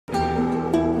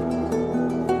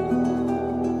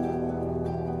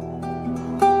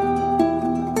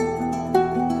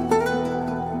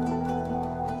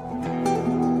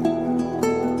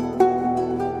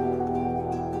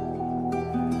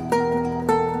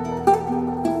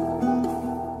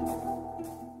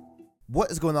What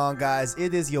is going on, guys?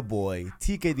 It is your boy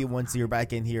TKD10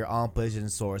 back in here on PlayStation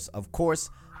Source, of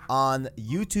course, on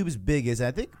YouTube's biggest,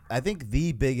 I think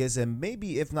the biggest, and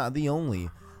maybe if not the only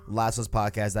Last of Us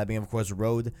podcast. That being, of course,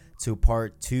 Road to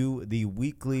Part 2, the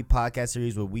weekly podcast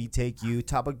series where we take you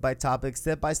topic by topic,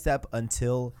 step by step,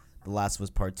 until The Last of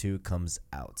Us Part 2 comes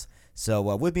out.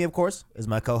 So with me, of course, is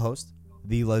my co-host,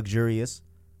 the luxurious,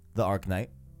 the Arc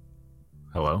Knight.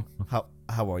 Hello.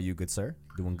 How are you, good sir?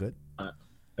 Doing good?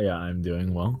 Yeah, I'm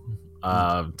doing well.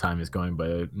 Time is going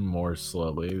by more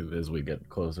slowly as we get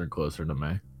closer and closer to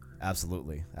May.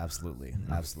 Absolutely.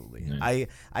 Yeah.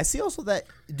 I see also that,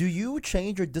 do you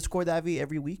change your Discord Avi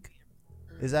every week?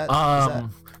 Is that No,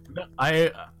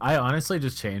 I honestly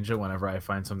just change it whenever I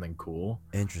find something cool.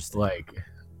 interesting? Like,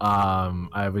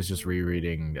 I was just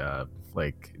rereading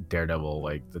like Daredevil,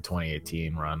 like the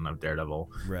 2018 run of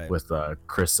Daredevil Right. with Chip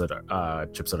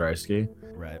Zdarsky,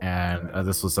 Right. and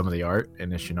this was some of the art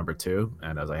in issue number 2,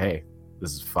 and I was like, hey,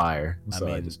 this is fire. So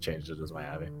I mean, just changed it as my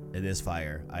Abby. It is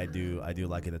fire. I do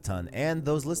like it a ton. And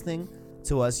those listening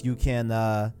to us, you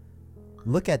can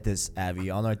look at this Avi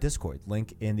on our Discord.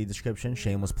 Link in the description.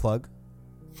 Shameless plug.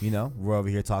 You know, we're over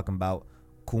here talking about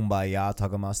Kumbaya,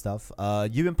 talking about stuff.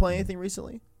 You been playing anything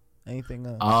recently? Anything?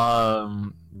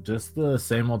 Just the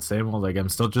same old. Like, I'm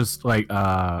still just like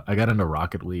I got into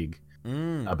Rocket League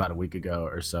about a week ago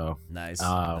or so. Nice.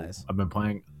 I've been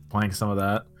playing some of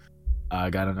that.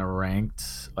 I got into ranked,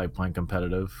 like playing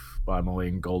competitive, but I'm only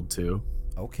in gold 2.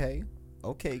 Okay,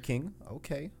 King.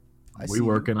 Okay. We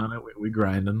working on it. We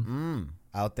grinding.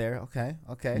 Out there. Okay.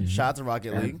 Mhm. Shout out to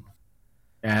Rocket League.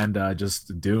 And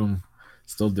just Doom.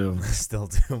 Still Doom. Still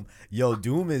Doom. Yo,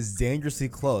 Doom is dangerously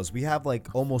close. We have like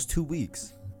almost 2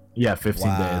 weeks. Yeah, 15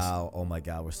 days. Wow. Oh my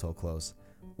God, we're so close.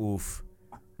 Oof.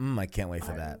 I can't wait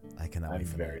for that. I cannot wait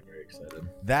for that. I'm very, very excited.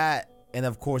 That, and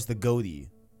of course the GOATY,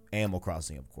 Animal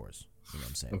Crossing, of course. You know what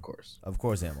I'm saying? Of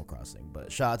course, Animal Crossing.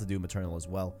 But shout out to Doom Eternal as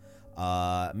well.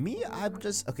 Me, I'm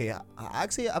just okay. I've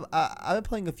been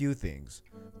playing a few things.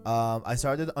 I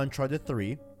started Uncharted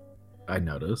 3. I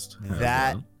noticed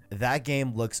That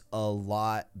game looks a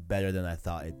lot better than I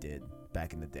thought it did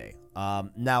back in the day.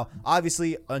 Now,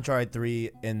 obviously, Uncharted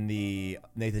 3 in the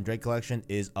Nathan Drake collection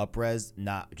is up-res,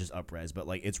 not just up-res, but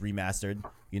like it's remastered,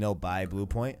 you know, by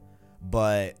Bluepoint.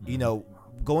 But, you know,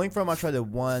 going from Uncharted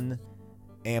 1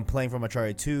 and playing from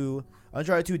Uncharted 2,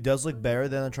 Uncharted 2 does look better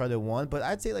than Uncharted 1, but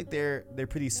I'd say like they're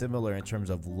pretty similar in terms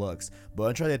of looks. But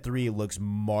Uncharted 3 looks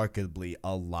markedly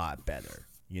a lot better,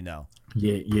 you know.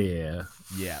 Yeah.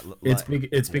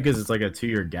 It's because it's like a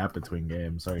 2-year gap between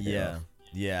games. Sorry.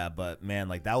 Yeah, but man,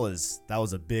 like that was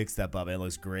a big step up. It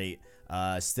looks great.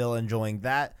 Still enjoying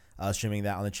that. Streaming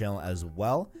that on the channel as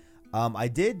well. I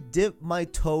did dip my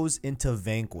toes into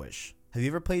Vanquish. Have you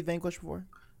ever played Vanquish before?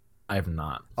 I have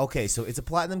not. Okay, so it's a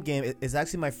platinum game. It's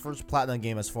actually my first platinum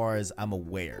game as far as I'm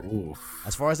aware. Oof.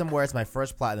 As far as I'm aware, it's my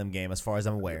first platinum game as far as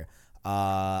I'm aware.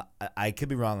 I could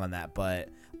be wrong on that, but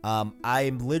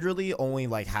I'm literally only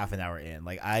like half an hour in.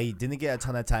 Like I didn't get a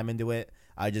ton of time into it.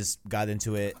 I just got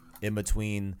into it in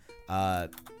between.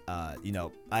 You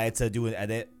know, I had to do an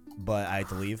edit, but I had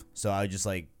to leave, so I just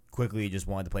like quickly just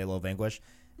wanted to play a little Vanquish,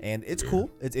 and it's cool.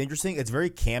 It's interesting. It's very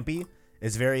campy.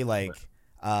 It's very like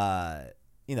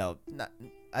you know, not,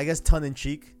 I guess tongue in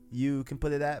cheek you can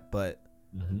put it at, but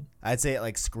I'd say it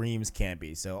like screams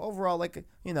campy. So overall, like,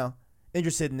 you know,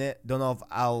 interested in it. Don't know if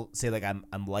I'll say like I'm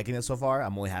liking it so far.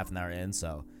 I'm only half an hour in,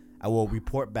 so I will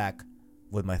report back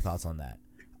with my thoughts on that.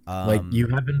 Like, you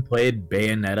haven't played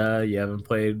Bayonetta, you haven't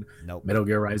played Nope. Metal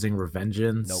Gear Rising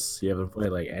Revengeance, Nope. You haven't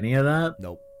played like any of that?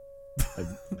 Nope.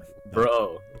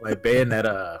 Bro, like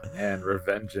Bayonetta and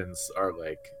Revengeance are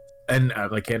like, and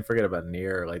I can't forget about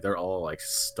Nier, like they're all like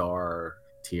star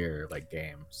tier like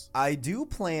games. I do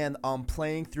plan on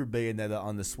playing through Bayonetta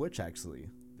on the Switch actually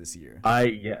this year.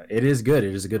 Yeah, it is good.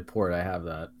 It is a good port. I have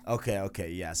that.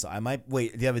 Okay, yeah. So I might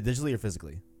wait. Do you have it digitally or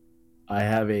physically? I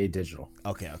have a digital.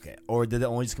 Okay. Or did it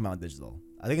only just come out digital?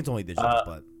 I think it's only digital,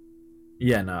 but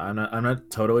yeah, no, I'm not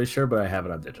totally sure, but I have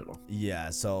it on digital. yeah.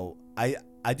 So I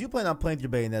do plan on playing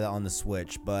through Bayonetta on the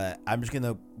Switch, but I'm just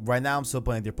gonna right now I'm still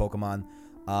playing through Pokemon.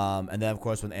 And then of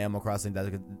course when Animal Crossing,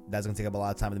 that's gonna take up a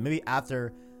lot of time. And then maybe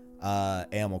after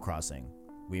Animal Crossing,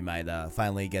 we might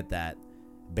finally get that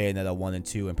Bayonetta 1 and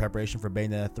 2 in preparation for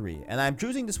Bayonetta 3. And I'm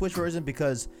choosing the Switch version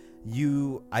because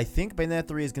I think Bayonetta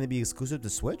 3 is gonna be exclusive to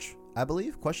Switch, I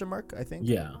believe? Question mark? I think.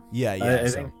 Yeah. I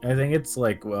think it's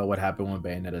like what happened with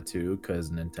Bayonetta 2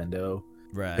 because Nintendo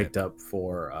picked up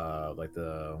for like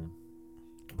the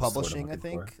publishing. I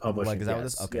think. Publishing. Like, is that what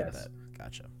this? Okay. Yes.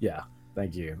 Gotcha. Yeah.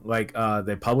 Thank you. Like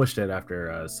they published it after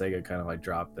Sega kind of like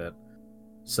dropped it.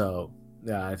 So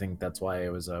Yeah, I think that's why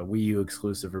it was a Wii U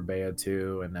exclusive for Bayonetta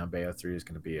 2, and now Bayonetta 3 is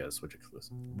going to be a Switch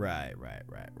exclusive. Right.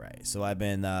 So I've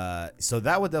been so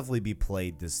that would definitely be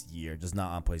played this year, just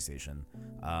not on PlayStation,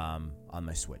 on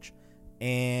my Switch.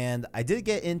 And I did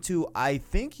get into, I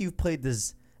think you've played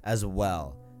this as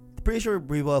well. Pretty sure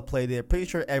we both played it. Pretty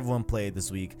sure everyone played this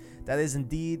week. That is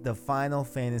indeed the Final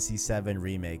Fantasy VII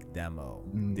Remake demo.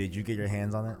 Did you get your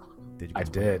hands on it? I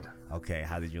did. Okay,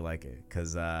 how did you like it?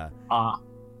 Because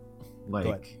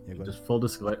like go just full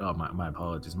disclaimer. Oh, my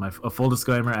apologies. A full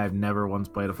disclaimer: I've never once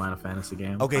played a Final Fantasy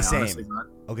game. Okay, same.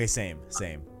 Okay, same.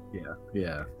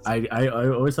 Yeah. I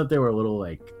always thought they were a little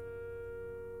like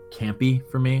campy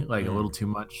for me, like a little too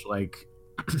much. Like,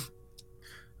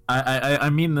 I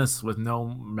mean this with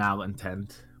no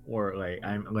malintent, or like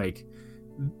I'm like,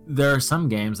 there are some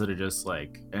games that are just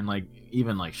like, and like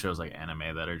even like shows like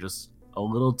anime that are just a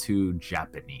little too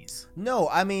Japanese. No,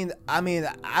 I mean,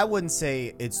 I wouldn't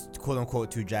say it's quote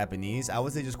unquote too Japanese. I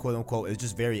would say just quote unquote it's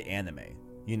just very anime,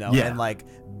 you know. Yeah. And like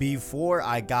before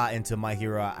I got into My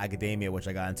Hero Academia, which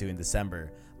I got into in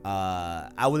December,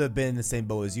 I would have been in the same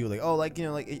boat as you. Like, oh, like, you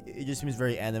know, like it just seems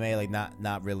very anime, like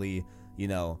not really, you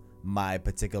know, my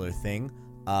particular thing.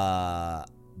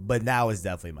 But now it's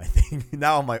definitely my thing.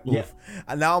 Now I'm like, oof.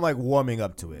 Yeah. Now I'm like warming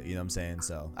up to it. You know what I'm saying?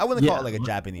 So I wouldn't call it like a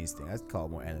Japanese thing. I'd call it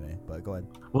more anime. But go ahead.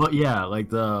 Well, yeah, like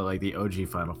the OG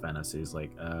Final Fantasies,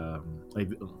 like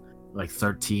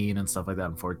 13 and stuff like that,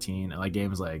 and 14, and like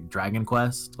games like Dragon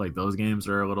Quest. Like those games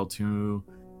are a little too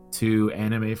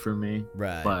anime for me.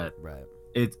 Right. But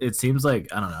it seems like,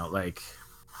 I don't know, like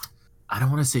I don't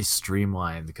want to say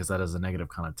streamlined because that has a negative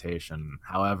connotation.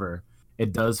 However,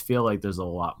 it does feel like there's a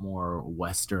lot more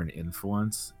Western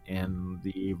influence in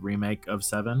the remake of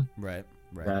 7. Right.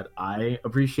 That I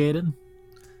appreciated.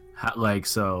 Like,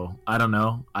 so I don't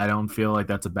know. I don't feel like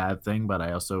that's a bad thing, but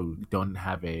I also don't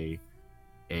have a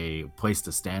place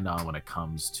to stand on when it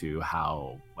comes to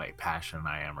how like passionate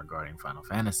I am regarding Final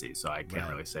Fantasy. So I can't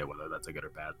really say whether that's a good or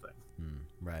bad thing.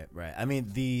 Right. I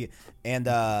mean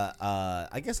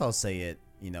I guess I'll say it,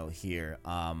 you know, here.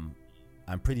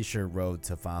 I'm pretty sure Road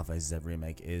to Final Fantasy VII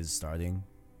Remake is starting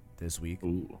this week.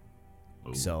 Ooh.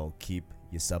 So keep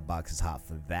your sub boxes hot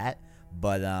for that.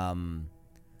 But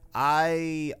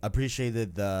I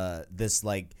appreciated this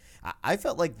like I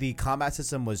felt like the combat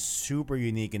system was super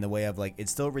unique in the way of like it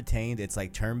still retained its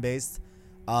like turn-based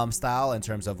style in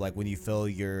terms of like when you fill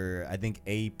your, I think,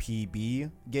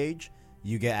 APB gauge,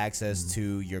 you get access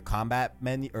to your combat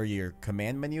menu or your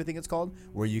command menu, I think it's called,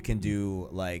 where you can do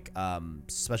like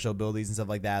special abilities and stuff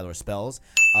like that, or spells,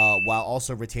 while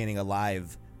also retaining a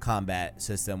live combat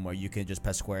system where you can just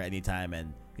press square anytime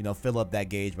and, you know, fill up that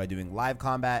gauge by doing live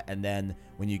combat. And then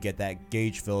when you get that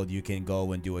gauge filled, you can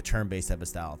go and do a turn-based type of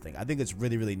style thing. I think it's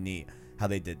really, really neat how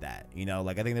they did that. You know,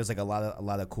 like I think there's like a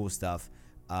lot of cool stuff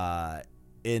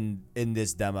in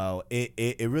this demo.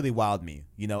 It really wowed me.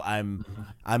 You know, I'm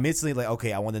instantly like,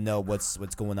 okay, I want to know what's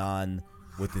going on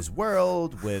with this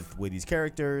world, with these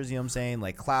characters. You know what I'm saying?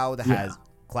 Like Cloud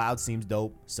seems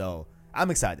dope, so I'm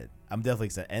excited. I'm definitely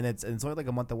excited, and it's only like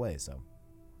a month away, so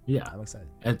yeah, I'm excited.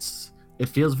 It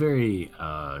feels very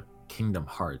Kingdom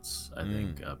Hearts. I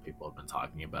think people have been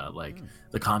talking about, like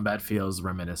the combat feels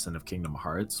reminiscent of Kingdom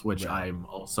Hearts, which I'm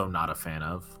also not a fan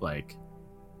of. Like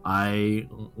I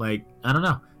don't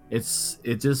know. It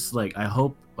just like, I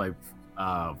hope like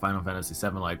Final Fantasy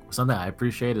VII, like something I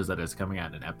appreciate is that it's coming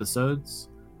out in episodes,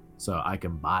 so I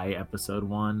can buy episode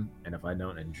 1, and if I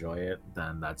don't enjoy it,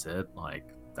 then that's it. Like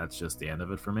that's just the end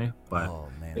of it for me. But oh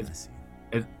man, I see.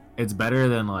 It's better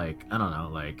than like, I don't know,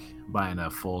 like buying a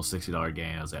full $60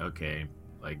 game. I was like, okay,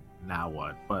 like now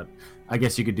what? But I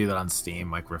guess you could do that on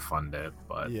Steam, like refund it.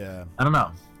 But yeah, I don't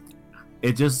know.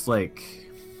 It just like,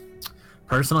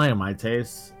 personally, in my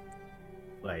taste,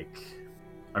 like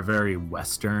are very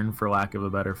Western, for lack of a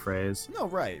better phrase. No,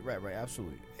 right,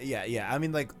 absolutely. Yeah. I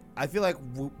mean, like I feel like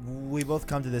we both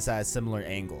come to this at a similar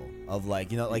angle of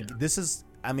like, you know, like this is.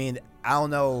 I mean, I don't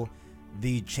know.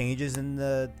 The changes in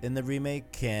the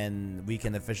remake we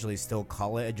can officially still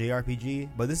call it a JRPG,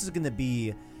 but this is gonna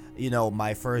be, you know,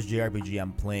 my first JRPG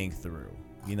I'm playing through.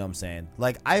 You know what I'm saying?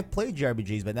 Like I've played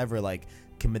JRPGs, but never like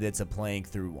committed to playing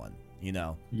through one. You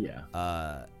know?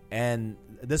 Yeah. And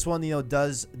this one, you know,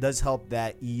 does help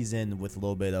that ease in with a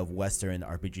little bit of Western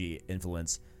RPG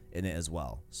influence in it as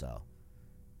well. So,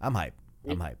 I'm hyped.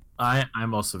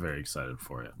 I'm also very excited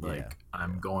for it. Like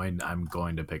I'm going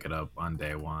to pick it up on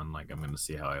day one. Like I'm going to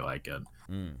see how I like it,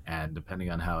 and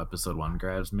depending on how episode 1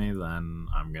 grabs me, then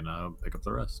I'm gonna pick up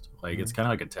the rest. Like it's kind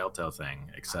of like a Telltale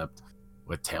thing, except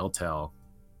with Telltale,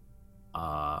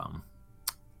 I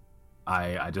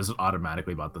just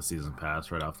automatically bought the season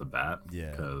pass right off the bat. Yeah.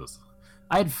 Because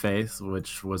I had faith,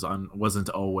 which wasn't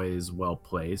always well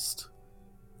placed,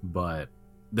 but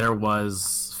there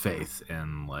was faith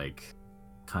in like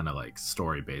kind of like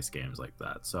story based games like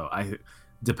that. So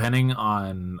depending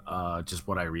on just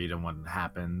what I read and what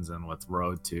happens and what's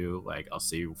road to, like I'll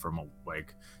see from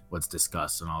like what's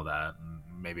discussed and all that, and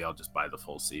maybe I'll just buy the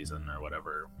full season or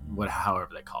whatever, however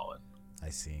they call it. I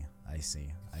see.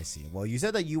 Well, you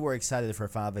said that you were excited for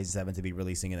Final Fantasy VII to be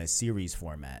releasing in a series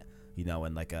format,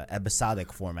 in like a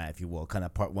episodic format, if you will, kind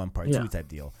of part 1, part 2 type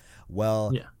deal.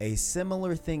 Well, a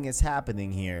similar thing is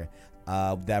happening here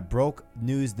that broke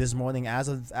news this morning as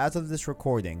of this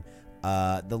recording.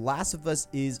 The Last of Us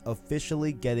is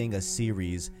officially getting a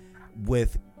series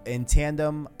in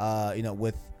tandem,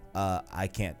 with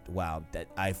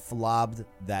I flobbed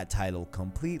that title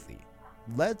completely.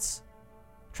 Let's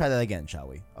try that again, shall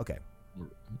we? Okay.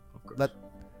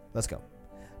 Let's go.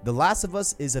 The Last of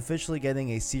Us is officially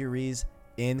getting a series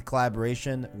in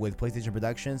collaboration with PlayStation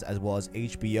Productions as well as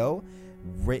HBO,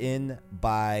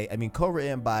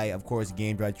 co-written by, of course,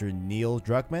 game director Neil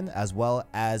Druckmann, as well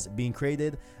as being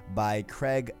created by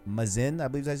Craig Mazin, I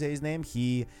believe I say his name.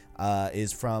 He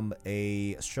is from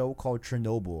a show called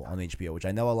Chernobyl on HBO, which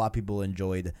I know a lot of people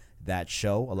enjoyed that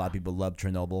show. A lot of people love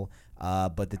Chernobyl.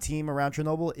 But the team around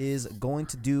Chernobyl is going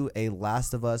to do a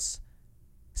Last of Us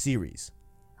series.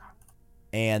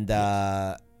 And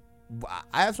I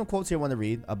have some quotes here I want to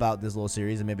read about this little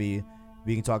series, and maybe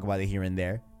we can talk about it here and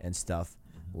there and stuff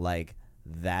like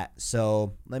that.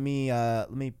 So let me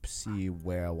see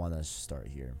where I want to start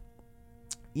here.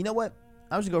 You know what?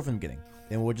 I'm just going to go from the beginning,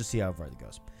 and we'll just see how far it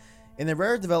goes. In a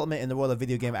rare development in the world of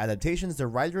video game adaptations, the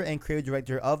writer and creative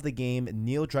director of the game,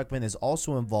 Neil Druckmann, is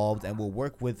also involved and will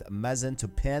work with Mazin to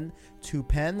pen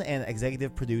and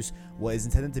executive produce what is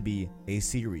intended to be a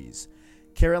series.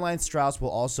 Caroline Strauss will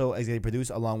also executive produce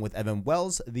along with Evan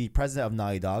Wells, the president of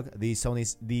Naughty Dog, the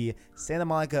Santa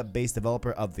Monica-based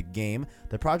developer of the game.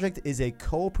 The project is a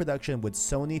co-production with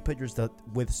Sony Pictures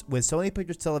Sony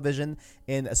Pictures Television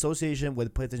in association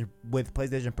with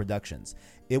PlayStation Productions.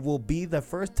 It will be the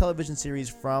first television series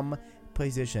from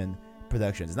PlayStation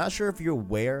Productions. Not sure if you're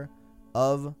aware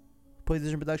of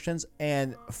PlayStation Productions,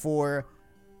 and for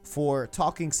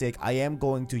talking sake, I am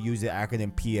going to use the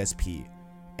acronym PSP.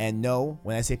 And no,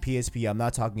 when I say PSP, I'm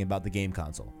not talking about the game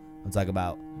console. I'm talking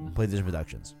about PlayStation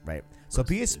Productions, right? So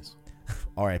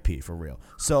RIP, for real.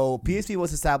 So PSP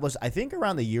was established, I think,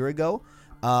 around a year ago.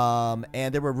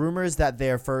 And there were rumors that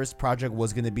their first project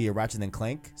was going to be a Ratchet and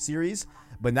Clank series.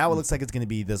 But now it looks like it's going to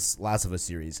be this Last of Us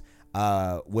series,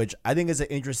 which I think is it's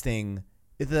an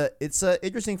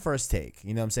interesting first take.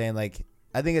 You know what I'm saying? Like,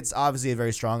 I think it's obviously a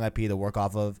very strong IP to work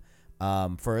off of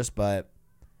first, but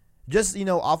just,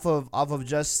 off of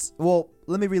just, well,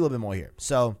 let me read a little bit more here.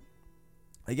 So,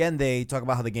 again, they talk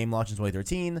about how the game launched in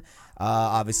 2013,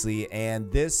 obviously,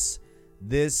 and this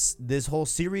whole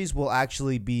series will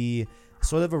actually be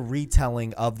sort of a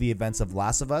retelling of the events of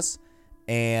Last of Us,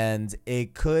 and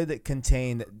it could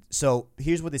contain. So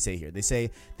here's what they say here. They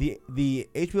say the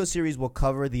HBO series will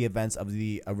cover the events of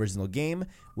the original game,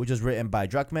 which was written by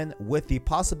Druckmann, with the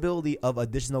possibility of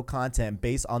additional content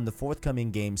based on the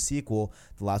forthcoming game sequel,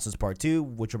 The Last of Us Part 2,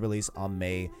 which will release on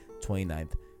May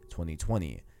 29th,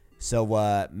 2020.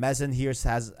 So Mazin here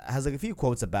has like a few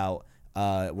quotes about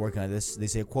working on this. They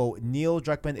say, quote, Neil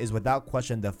Druckmann is without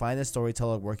question the finest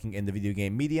storyteller working in the video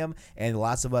game medium, and The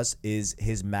Last of Us is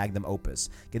his magnum opus.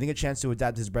 Getting a chance to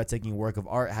adapt his breathtaking work of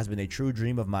art has been a true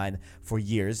dream of mine for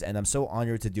years, and I'm so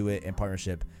honored to do it in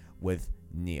partnership with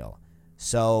Neil.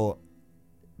 So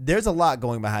there's a lot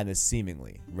going behind this,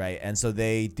 seemingly, right? And so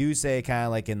they do say, kind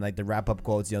of like in like the wrap-up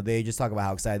quotes, they just talk about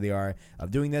how excited they are of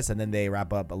doing this, and then they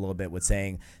wrap up a little bit with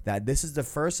saying that this is the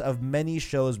first of many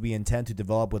shows we intend to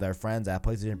develop with our friends at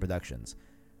PlayStation Productions.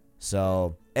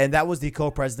 So, and that was the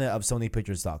co-president of Sony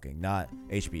Pictures talking, not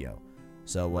HBO.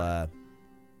 So,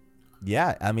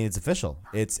 yeah, I mean, it's official.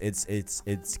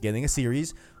 It's getting a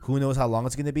series. Who knows how long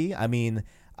it's going to be? I mean,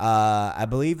 I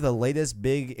believe the latest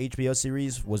big HBO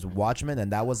series was Watchmen,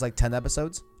 and that was like 10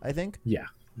 episodes, I think. Yeah.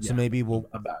 So maybe we'll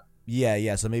about.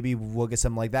 Yeah. So maybe we'll get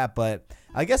something like that. But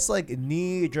I guess like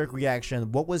knee-jerk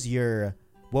reaction. What was your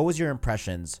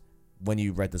impressions when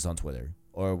you read this on Twitter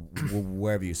or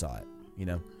wherever you saw it?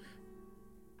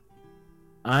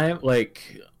 I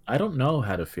don't know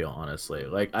how to feel, honestly.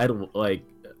 Like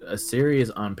a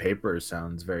series on paper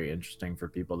sounds very interesting for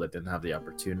people that didn't have the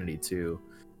opportunity to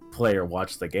play or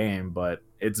watch the game, but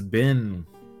it's been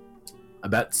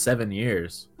about 7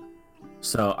 years,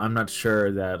 so I'm not sure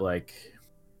how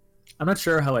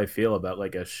I feel about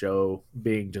like a show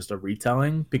being just a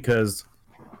retelling, because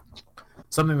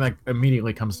something that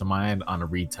immediately comes to mind on a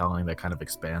retelling that kind of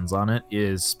expands on it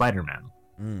is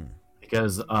Spider-Man.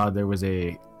 Because there was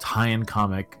a tie-in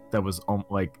comic that was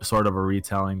like sort of a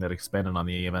retelling that expanded on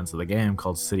the events of the game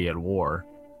called City at War,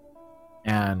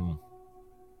 and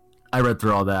I read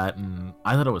through all that and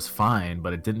I thought it was fine,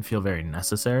 but it didn't feel very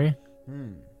necessary.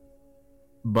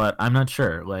 But I'm not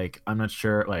sure,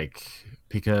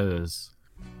 because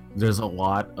there's a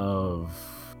lot of,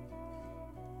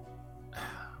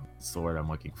 what's the word I'm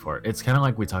looking for? It's kind of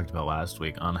like we talked about last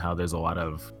week on how there's a lot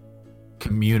of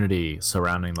community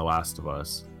surrounding The Last of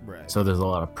Us. Right. So there's a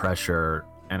lot of pressure,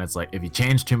 and it's like if you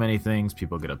change too many things,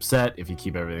 people get upset. If you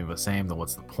keep everything the same, then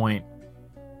what's the point?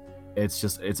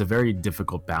 It's a very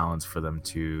difficult balance for them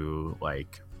to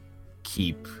like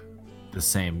keep the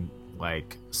same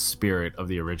like spirit of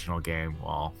the original game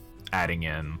while adding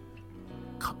in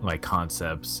like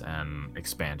concepts and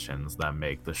expansions that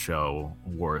make the show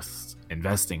worth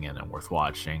investing in and worth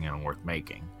watching and worth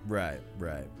making. Right.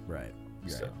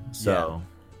 So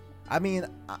I mean,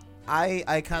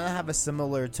 I kind of have a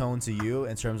similar tone to you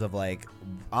in terms of like,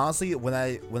 honestly, when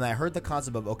I heard the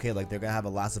concept of, okay, like they're gonna have a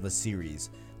Last of Us series,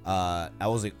 I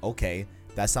was like, okay,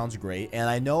 that sounds great. And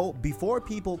I know before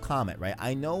people comment, right,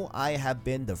 I know I have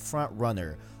been the front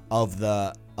runner of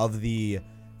the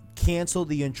cancel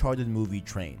the Uncharted movie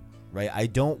train, right? I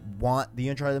don't want the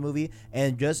Uncharted movie,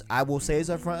 and just I will say this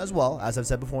up front as well, as I've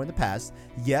said before in the past,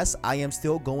 yes, I am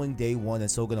still going day one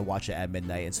and still gonna watch it at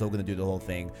midnight and still gonna do the whole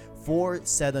thing for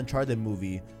said Uncharted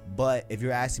movie. But if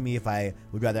you're asking me if I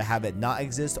would rather have it not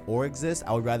exist or exist,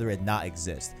 I would rather it not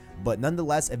exist. But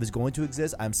nonetheless, if it's going to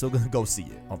exist, I'm still gonna go see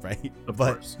it. All right. Of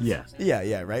course. Yes.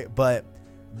 Yeah. Right. But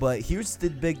here's the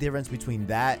big difference between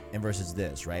that and versus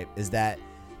this, right? Is that,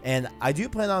 and I do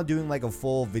plan on doing like a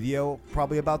full video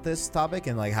probably about this topic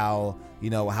and like how,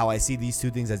 you know, how I see these two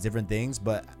things as different things.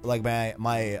 But like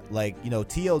my like, you know,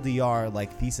 TLDR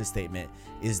like thesis statement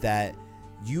is that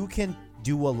you can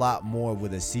do a lot more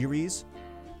with a series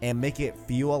and make it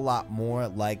feel a lot more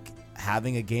like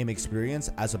having a game experience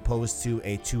as opposed to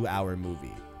a 2-hour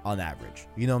movie on average.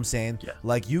 You know what I'm saying? Yeah.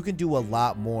 Like you can do a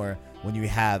lot more when you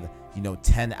have, you know,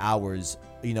 10 hours,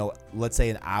 you know, let's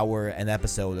say an hour an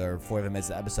episode or 45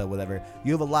 minutes an episode, whatever.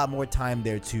 You have a lot more time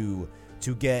there to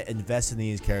get invested in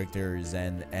these characters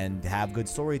and have good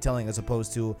storytelling as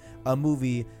opposed to a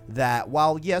movie that,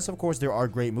 while yes, of course, there are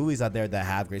great movies out there that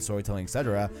have great storytelling,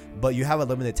 etc., but you have a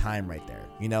limited time right there,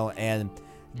 you know, and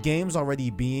games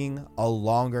already being a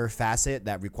longer facet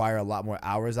that require a lot more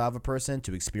hours out of a person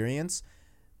to experience,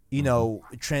 you know,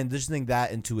 transitioning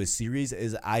that into a series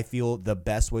is, I feel, the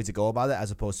best way to go about it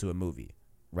as opposed to a movie,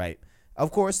 right?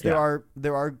 Of course, there are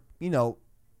you know,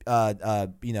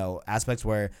 aspects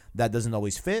where that doesn't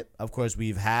always fit. Of course,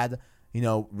 we've had, you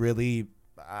know, really,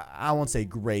 I won't say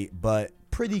great, but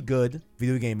pretty good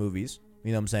video game movies.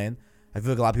 You know what I'm saying? I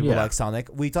feel like a lot of people like Sonic.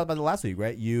 We talked about it last week,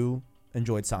 right? You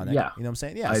enjoyed Sonic. Yeah. You know what I'm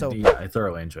saying? Yeah. I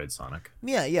thoroughly enjoyed Sonic.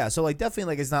 Yeah. So like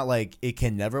definitely like it's not like it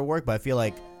can never work, but I feel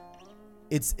like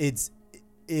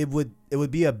it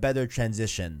would be a better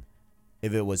transition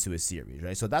if it was to a series,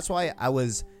 right? So that's why I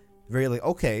was very like,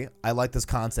 okay, I like this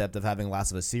concept of having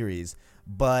Last of Us series,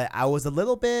 but I was a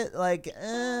little bit like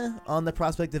on the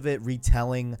prospect of it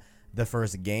retelling the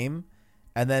first game.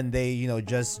 And then they, you know,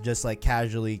 just like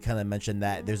casually kind of mentioned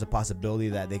that there's a possibility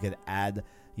that they could add,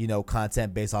 you know,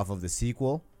 content based off of the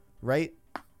sequel, right?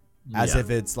 As if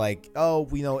it's like, oh,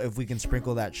 you know, if we can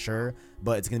sprinkle that, sure,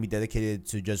 but it's going to be dedicated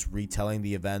to just retelling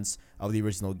the events of the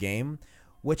original game,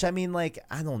 which, I mean, like,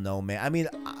 I don't know, man. I mean,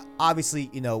 obviously,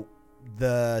 you know,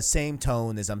 the same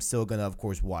tone is I'm still going to, of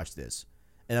course, watch this.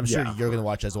 And I'm sure you're going to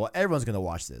watch as well. Everyone's going to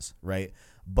watch this, right?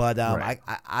 But right.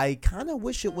 I kind of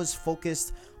wish it was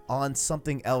focused on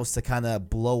something else to kind of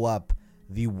blow up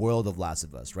the world of Last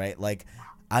of Us, right? Like,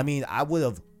 I mean, I would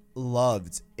have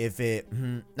loved if it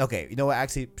okay, you know what,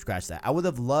 actually scratch that. I would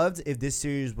have loved if this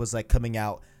series was like coming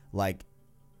out like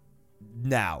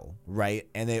now, right?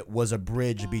 And it was a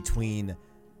bridge between,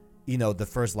 you know, the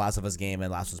first Last of Us game and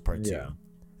Last of Us Part 2.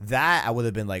 That I would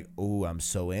have been like, oh, I'm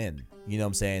so in. You know what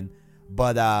I'm saying?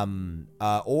 But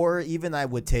or even I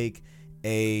would take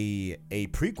a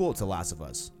prequel to Last of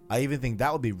Us. I even think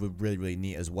that would be really, really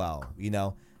neat as well, you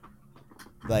know?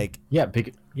 Like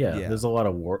there's a lot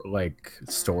of like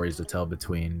stories to tell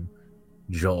between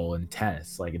Joel and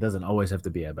Tess. Like, it doesn't always have to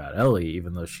be about Ellie,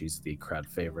 even though she's the crowd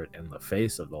favorite in the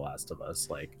face of The Last of Us.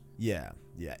 Like,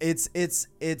 it's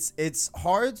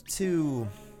hard to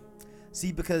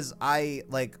see because I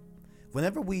like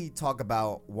whenever we talk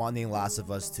about wanting Last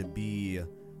of Us to be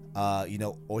you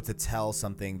know, or to tell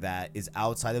something that is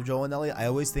outside of Joel and Ellie, I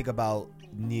always think about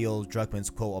Neil Druckmann's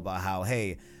quote about how,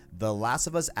 hey, The Last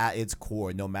of Us at its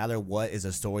core, no matter what, is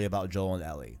a story about Joel and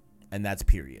Ellie, and that's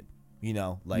period. You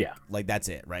know, like that's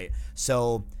it, right?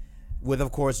 So, with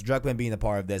of course Druckmann being a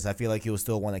part of this, I feel like he'll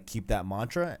still want to keep that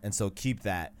mantra and so keep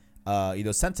that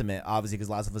sentiment, obviously, because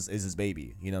Last of Us is his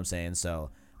baby. You know what I'm saying? So,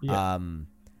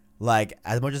 like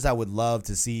as much as I would love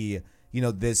to see,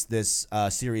 this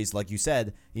series, like you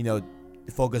said,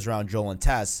 focus around Joel and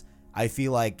Tess, I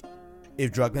feel like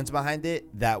if Druckmann's behind it,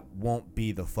 that won't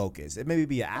be the focus. It maybe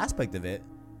be an aspect of it,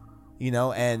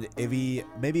 and if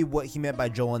maybe what he meant by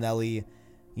Joel and Ellie,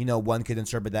 one could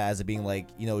interpret that as it being like,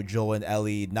 Joel and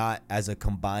Ellie not as a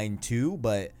combined two,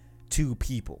 but two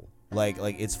people. Like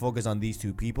it's focused on these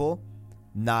two people,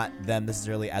 not them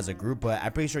necessarily as a group, but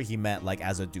I'm pretty sure he meant like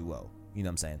as a duo. You know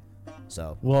what I'm saying?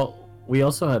 So. Well, we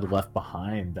also had Left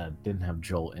Behind that didn't have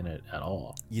Joel in it at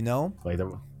all. Like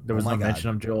there was no mention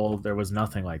of Joel. There was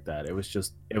nothing like that. It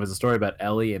was a story about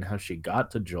Ellie and how she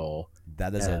got to Joel.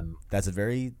 That's a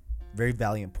very, very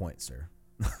valiant point, sir.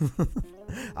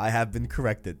 I have been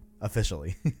corrected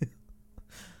officially.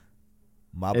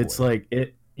 My boy. It's like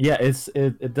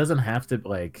it doesn't have to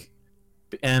like.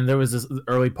 And there was this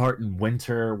early part in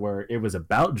Winter where it was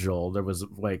about Joel. There was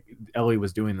like Ellie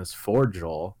was doing this for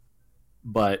Joel,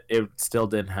 but it still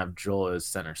didn't have Joel as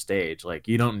center stage. Like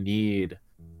you don't need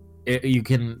it, you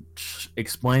can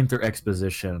explain through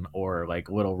exposition or like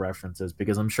little references,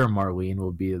 because I'm sure Marlene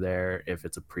will be there if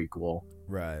it's a prequel.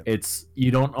 Right.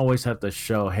 You don't always have to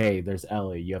show, hey, there's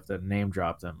Ellie. You have to name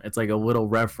drop them. It's like a little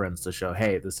reference to show,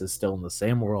 hey, this is still in the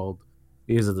same world.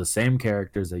 These are the same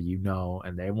characters that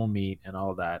and they will meet and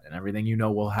all that, and everything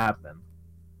will happen.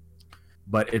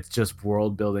 But it's just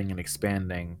world building and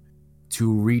expanding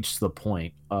to reach the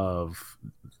point of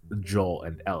Joel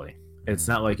and Ellie. It's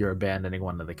not like you're abandoning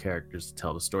one of the characters to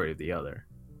tell the story of the other.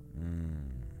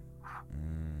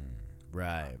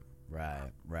 Right.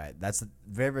 That's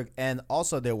very, and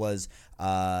also there was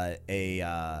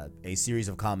a series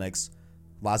of comics,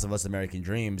 Last of Us American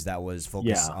Dreams, that was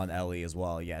focused on Ellie as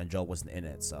well. Yeah, and Joel wasn't in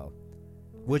it, so.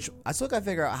 Which I still gotta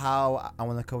figure out how I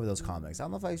want to cover those comics. I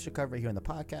don't know if I should cover it here in the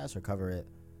podcast or cover it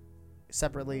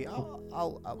separately.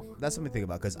 I'll that's something to think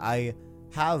about, because I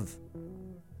have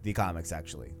the comics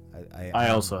actually. I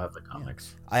also have the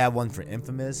comics. Yeah. I have one for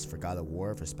Infamous, for God of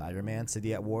War, for Spider-Man,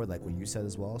 City at War, like what you said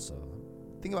as well. So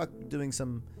think about doing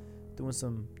some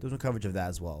coverage of that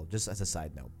as well, just as a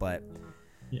side note. But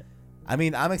yeah, I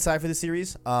mean, I'm excited for the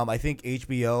series. I think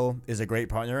HBO is a great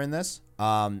partner in this.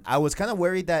 I was kind of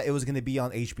worried that it was going to be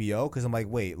on HBO, because I'm like,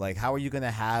 wait, like how are you going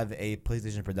to have a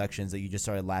PlayStation Productions that you just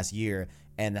started last year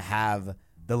and have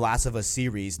the Last of Us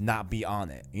series not be on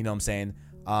it? You know what I'm saying?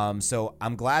 So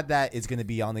I'm glad that it's going to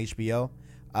be on HBO.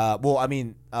 I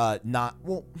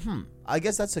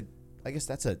guess that's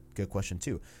a good question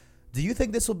too. Do you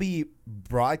think this will be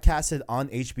broadcasted on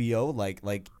HBO, like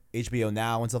HBO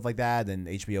Now and stuff like that, and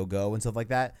HBO Go and stuff like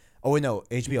that? Oh wait, no,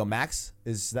 HBO Max,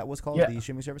 is that what's called, the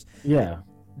streaming service? Yeah.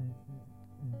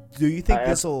 Do you think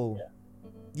this will?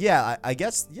 Yeah, I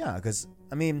guess because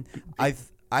I mean, I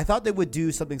thought they would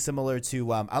do something similar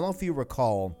to I don't know if you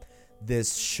recall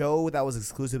this show that was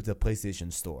exclusive to the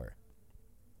PlayStation Store.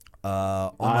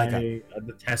 Oh my god,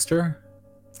 the Tester.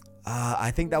 I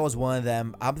think that was one of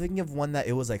them. I'm thinking of one that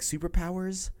it was like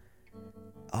Superpowers.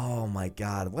 Oh my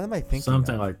god, what am I thinking?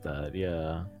 Something like that,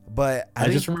 yeah. But I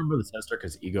just remember the Tester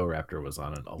because Ego Raptor was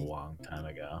on it a long time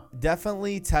ago.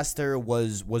 Definitely, Tester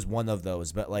was one of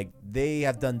those. But like they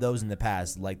have done those in the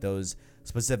past, like those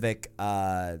specific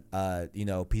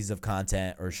pieces of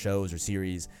content or shows or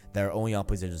series that are only on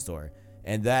PlayStation Store.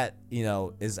 And that,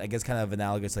 is, I guess, kind of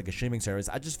analogous like a streaming service.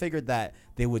 I just figured that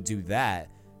they would do that.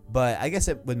 But I guess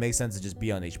it would make sense to just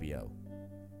be on HBO.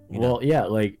 Yeah,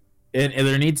 like, and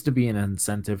there needs to be an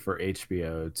incentive for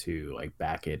HBO to, like,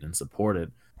 back it and support it.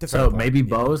 So maybe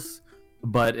both,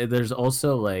 but there's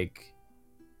also, like,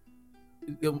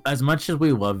 as much as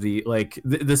we love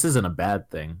this isn't a bad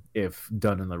thing if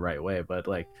done in the right way, but,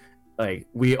 like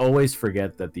we always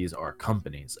forget that these are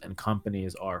companies, and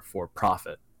companies are for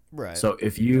profit. Right. So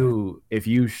if you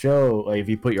show, like, if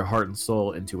you put your heart and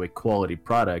soul into a quality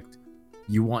product,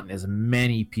 you want as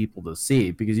many people to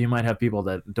see, because you might have people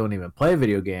that don't even play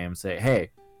video games say, hey,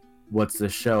 what's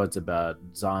this show? It's about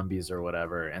zombies or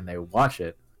whatever, and they watch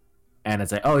it and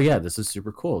it's like, oh yeah, this is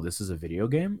super cool, this is a video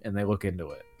game, and they look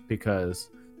into it. Because,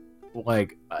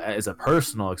 like, as a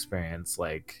personal experience,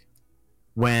 like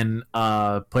when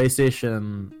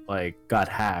PlayStation like got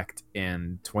hacked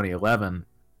in 2011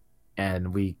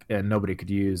 and nobody could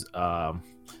use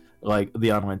like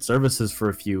the online services for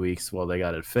a few weeks while they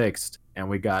got it fixed, and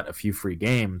we got a few free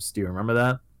games. Do you remember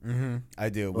that? Mm-hmm. I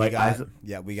do. Like,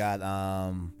 we got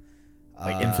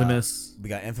Like Infamous. We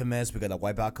got Infamous. We got the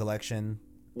Wipeout collection.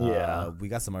 Yeah. We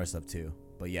got some other stuff too.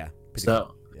 But yeah. So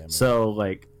cool. Yeah, so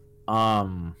like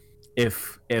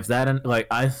if that, like,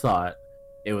 I thought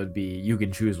it would be you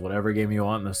can choose whatever game you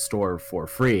want in the store for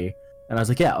free, and I was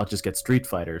like, yeah, I'll just get Street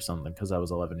Fighter or something because I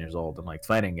was 11 years old and liked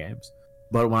fighting games.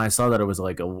 But when I saw that it was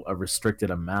like a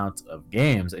restricted amount of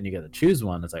games and you get to choose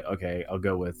one, it's like, okay, I'll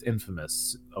go with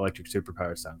Infamous. Electric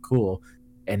Superpowers sound cool,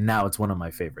 and now it's one of my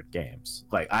favorite games.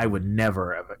 Like, I would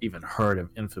never have even heard of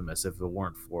Infamous if it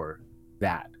weren't for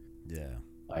that. Yeah.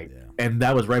 And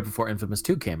that was right before Infamous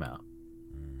 2 came out.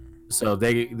 So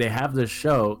they have this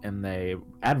show and they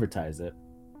advertise it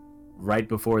right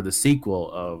before the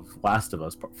sequel of Last of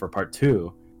Us for part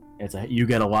 2. You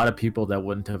get a lot of people that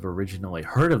wouldn't have originally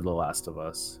heard of The Last of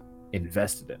Us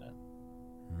invested in it.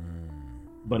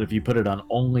 But if you put it on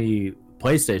only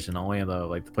PlayStation, only in the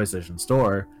PlayStation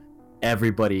Store,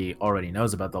 everybody already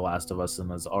knows about The Last of Us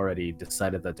and has already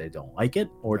decided that they don't like it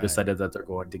or decided that they're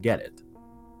going to get it.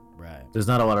 Right. There's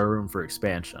not a lot of room for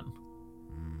expansion.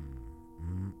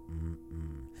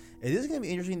 It is going to be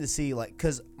interesting to see, like,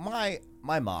 because my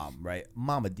mom, right,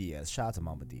 Mama Diaz, shout out to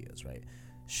Mama Diaz, right,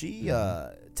 she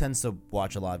tends to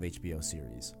watch a lot of HBO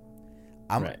series.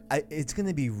 It's going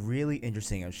to be really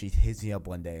interesting if she hits me up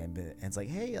one day and it's like,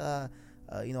 hey, I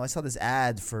saw this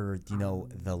ad for,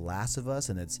 The Last of Us,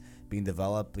 and it's being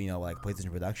developed, like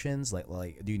PlayStation Productions.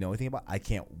 Like, do you know anything about it? I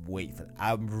can't wait for that.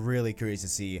 I'm really curious to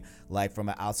see, like, from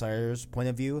an outsider's point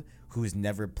of view, who's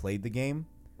never played the game,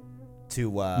 to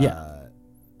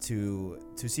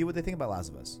see what they think about Last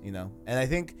of Us, And I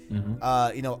think,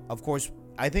 of course,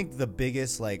 I think the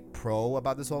biggest like pro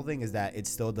about this whole thing is that it's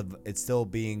still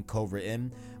being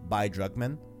co-written by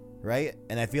Druckmann, right?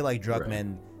 And I feel like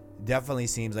Druckmann definitely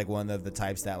seems like one of the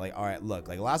types that, like, all right, look,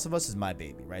 like, Last of Us is my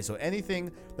baby, right? So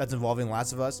anything that's involving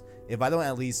Last of Us, if I don't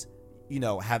at least,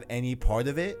 have any part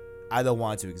of it, I don't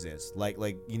want it to exist. Like,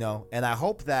 and I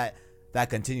hope that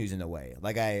continues in a way.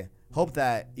 Like, I hope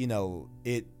that,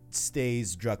 it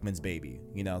stays Druckmann's baby,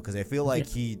 because I feel like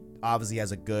he obviously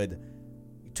has a good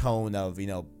tone of,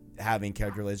 having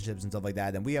character relationships and stuff like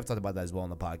that. And we have talked about that as well on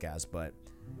the podcast, but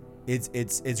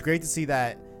it's great to see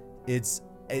that it's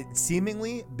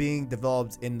seemingly being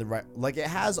developed in the right, like, it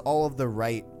has all of the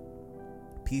right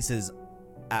pieces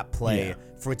at play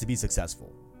for it to be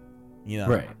successful,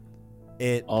 right.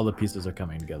 All the pieces are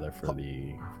coming together for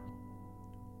the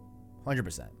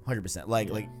 100%.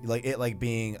 Like it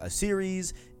being a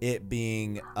series, it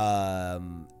being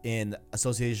in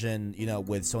association,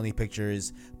 with Sony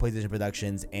Pictures, PlayStation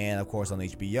Productions, and of course on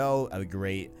HBO, a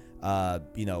great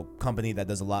company that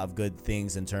does a lot of good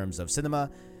things in terms of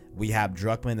cinema. We have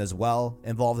Druckmann as well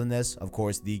involved in this, of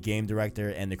course, the game director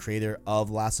and the creator of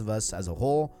Last of Us as a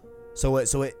whole. So it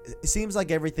seems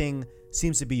like everything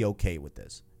seems to be okay with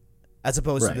this, as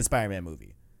opposed to the Spider-Man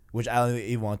movie, which I don't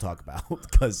even want to talk about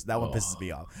because that one pisses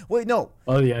me off. Wait, no.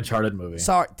 Oh, the Uncharted movie.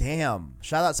 Sorry, damn.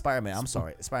 Shout out Spider-Man. I'm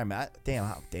sorry, Spider-Man.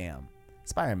 Damn.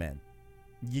 Spider-Man.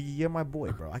 You're my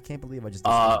boy, bro. I can't believe I just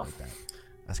did something like that.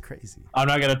 That's crazy. I'm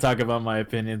not gonna talk about my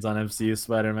opinions on MCU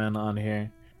Spider-Man on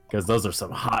here because those are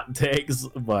some hot takes.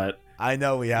 But I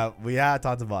know we have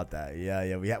talked about that.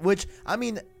 Yeah, we have. Which, I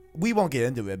mean, we won't get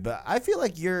into it, but I feel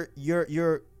like your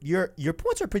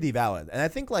points are pretty valid, and I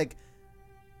think, like,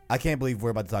 I can't believe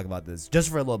we're about to talk about this just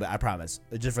for a little bit. I promise,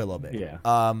 just for a little bit. Yeah.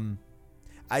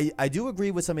 I do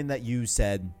agree with something that you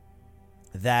said,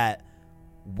 that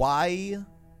why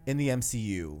in the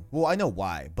MCU. Well, I know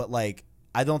why, but, like,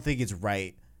 I don't think it's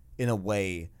right in a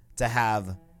way to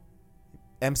have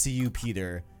MCU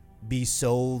Peter be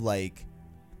so like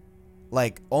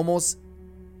almost.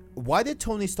 Why did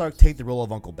Tony Stark take the role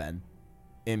of Uncle Ben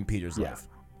in Peter's life?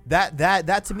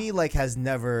 That to me, like, has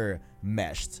never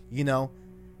meshed.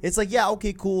 It's like, yeah,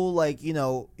 okay, cool. Like,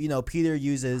 Peter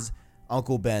uses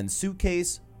Uncle Ben's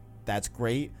suitcase. That's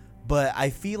great. But I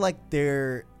feel like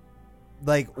they're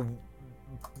like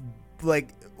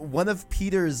one of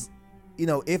Peter's,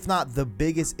 if not the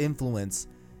biggest influence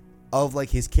of, like,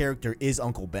 his character is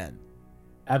Uncle Ben.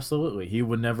 Absolutely. He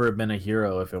would never have been a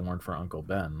hero if it weren't for Uncle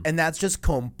Ben. And that's just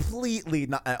completely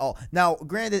not at all. Now,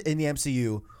 granted, in the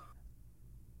MCU,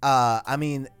 I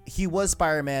mean, he was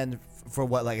Spider-Man for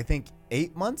what, like, I think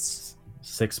 8 months?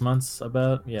 6 months,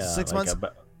 about? Yeah. 6 months?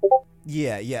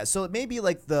 Yeah. So it may be,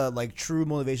 like, the, like, true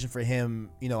motivation for him,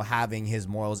 having his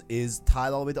morals is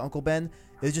tied all the way to Uncle Ben.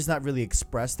 It's just not really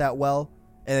expressed that well.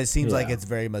 And it seems like it's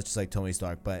very much just like Tony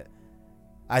Stark, but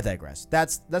I digress.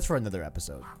 That's for another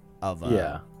episode of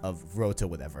Road to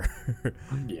whatever.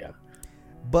 Yeah.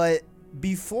 But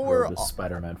before the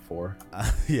Spider-Man 4.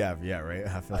 Yeah, right.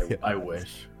 I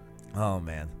wish. Oh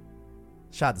man.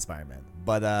 Shout out to Spider-Man.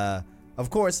 But of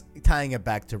course, tying it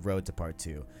back to Road to Part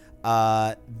 2.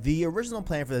 The original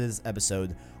plan for this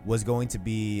episode was going to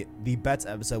be the bets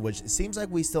episode, which seems like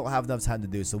we still have enough time to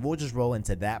do. So we'll just roll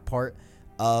into that part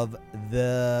of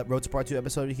the Road to Part 2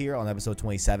 episode here on episode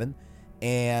 27.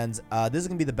 And this is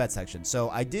going to be the bet section. So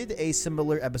I did a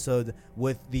similar episode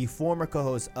with the former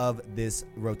co-host of this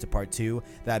Road to Part 2,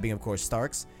 that being, of course,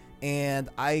 Starks. And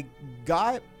I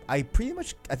pretty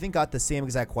much, I think, got the same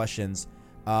exact questions.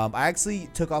 I actually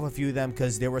took off a few of them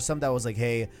because there were some that was like,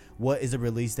 hey, what is the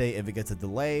release date if it gets a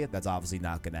delay? That's obviously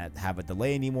not going to have a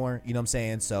delay anymore. You know what I'm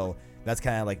saying? So that's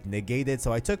kind of like negated.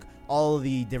 So I took all of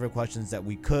the different questions that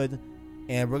we could,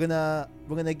 and we're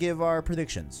gonna give our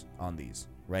predictions on these,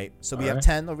 right? So we have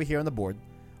 10 over here on the board.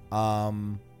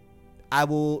 I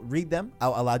will read them.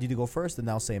 I'll allow you to go first, and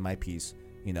I'll say my piece,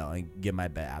 you know, and give my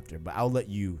bet after. But I'll let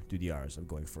you do the honors of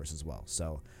going first as well.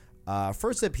 So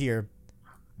first up here,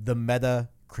 the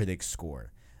Metacritic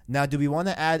score. Now, do we want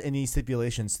to add any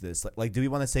stipulations to this? Like, do we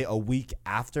want to say a week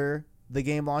after the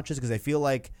game launches? Because I feel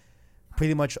like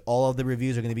pretty much all of the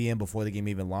reviews are going to be in before the game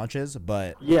even launches.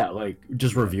 But yeah, like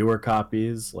just reviewer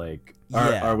copies. Like,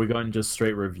 are we going just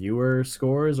straight reviewer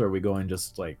scores, or are we going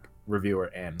just like reviewer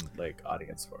and like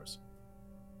audience scores?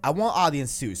 I want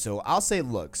audience too. So I'll say,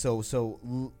 look.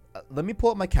 So let me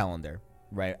pull up my calendar.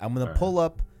 Right, I'm gonna pull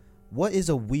up. What is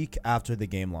a week after the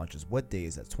game launches? What day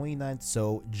is that? 29th.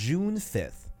 So June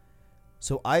 5th.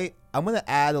 So I'm going to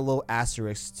add a little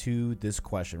asterisk to this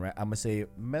question, right? I'm going to say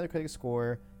Metacritic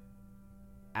score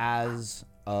as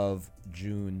of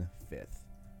June 5th.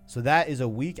 So that is a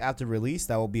week after release.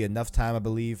 That will be enough time, I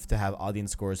believe, to have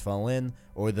audience scores funnel in,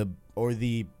 or the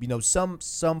you know, some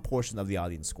portion of the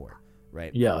audience score,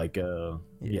 right? Yeah, like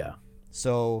yeah.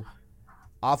 So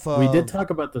off of, we did talk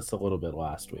about this a little bit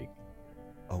last week.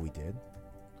 Oh, we did?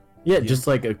 Yeah, just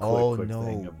like a quick no,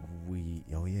 thing. We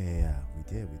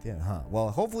did, huh? Well,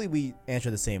 hopefully we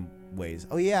answer the same ways.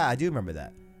 Oh yeah, I do remember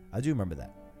that.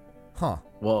 Huh.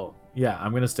 Well, yeah,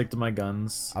 I'm gonna stick to my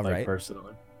guns. All like, right.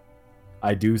 Personally,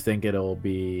 I do think it'll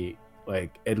be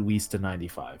like at least a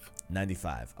 95.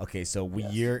 95. Okay, so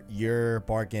Yes. you're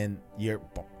barking.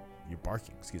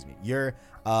 Excuse me. You're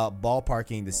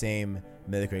ballparking the same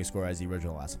Metacritic score as the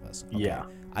original Last of Us. Okay. Yeah.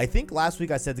 I think last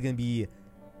week I said it's gonna be,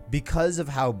 because of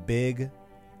how big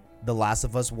The Last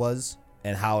of Us was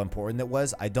and how important it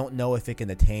was. I don't know if it can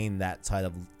attain that type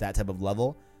of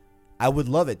level. I would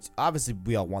love it. Obviously,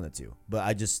 we all want it to, but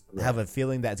I just have a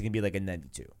feeling that it's gonna be like a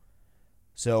 92.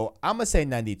 So I'm gonna say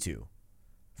 92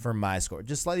 for my score,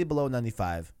 just slightly below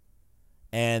 95,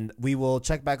 and we will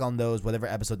check back on those, whatever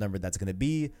episode number that's gonna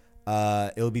be.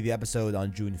 It'll be the episode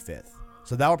on June 5th.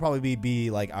 So that will probably be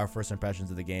like our first impressions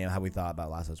of the game, how we thought about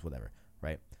Last of Us, whatever,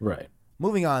 right? Right.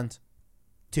 Moving on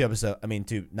to question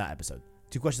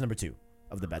number 2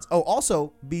 of the bets. Oh,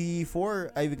 also,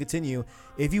 before I even continue,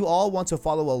 if you all want to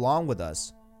follow along with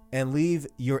us and leave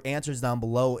your answers down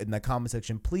below in the comment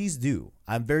section, please do.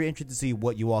 I'm very interested to see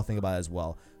what you all think about it as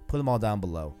well. Put them all down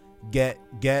below. Get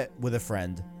with a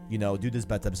friend, you know, do this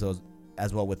bet episode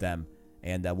as well with them,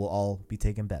 and we'll all be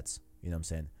taking bets. You know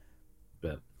what I'm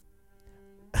saying?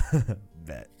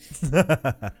 Bet.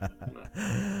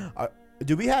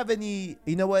 Do we have any?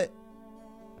 You know what?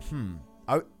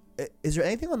 Is there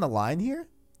anything on the line here?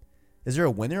 Is there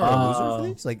a winner or a loser for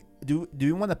these? Like, do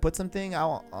we want to put something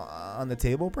out on the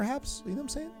table, perhaps? You know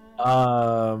what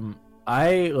I'm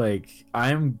saying?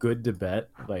 I'm good to bet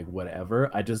like whatever.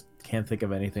 I just can't think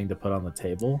of anything to put on the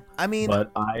table. I mean,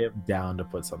 but I am down to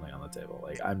put something on the table.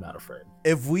 Like, I'm not afraid.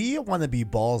 If we want to be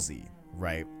ballsy,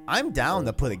 right? I'm down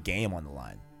to put a game on the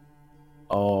line.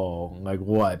 Oh, like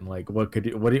what? Like what do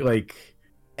you like?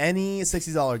 Any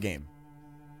 $60 game.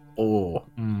 Oh,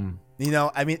 You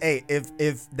know, I mean, hey,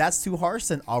 if that's too harsh,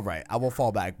 then all right, I will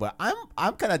fall back. But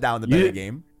I'm kind of down to bet a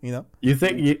game. You know. You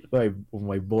think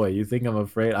my boy? You think I'm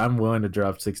afraid? I'm willing to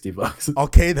drop $60.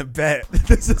 Okay, the bet.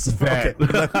 This is bet.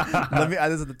 Okay. Let me add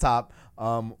this at the top.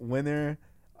 Winner.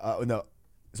 No,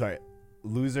 sorry.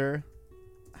 Loser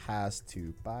has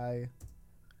to buy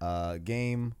a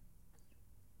game.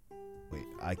 Wait,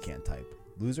 I can't type.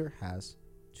 Loser has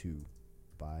to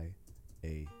buy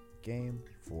a game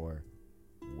for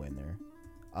winner.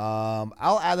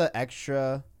 I'll add an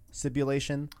extra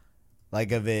stipulation,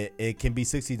 like if it can be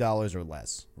 $60 or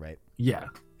less, right? Yeah.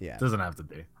 Yeah. Doesn't have to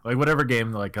be like whatever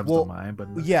game like comes to mind, but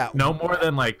yeah, no more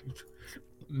than like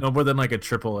a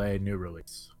AAA new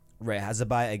release. Right, has to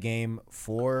buy a game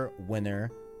for winner.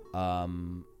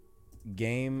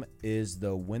 Game is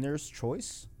the winner's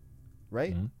choice,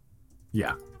 right? Mm-hmm.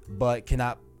 Yeah. But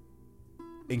cannot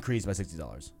increase by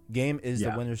 $60. Game is the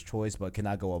Yeah. winner's choice, but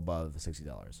cannot go above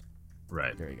 $60.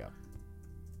 Right. There you go.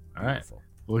 All right. Beautiful.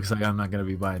 Looks like I'm not gonna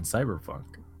be buying Cyberpunk.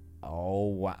 Oh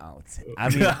wow! I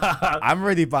mean, I'm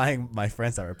already buying my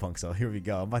friend Cyberpunk, so here we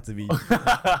go. I'm about to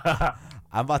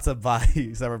buy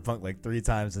Cyberpunk like 3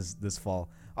 times this fall.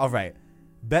 All right,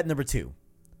 bet number 2.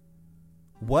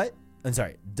 What? I'm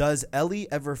sorry. Does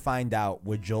Ellie ever find out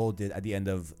what Joel did at the end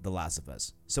of The Last of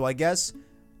Us? So I guess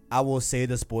I will say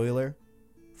the spoiler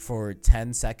for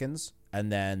 10 seconds,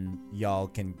 and then y'all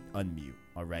can unmute.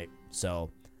 All right.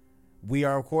 So we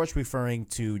are, of course, referring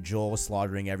to Joel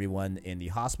slaughtering everyone in the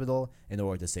hospital in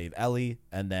order to save Ellie,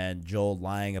 and then Joel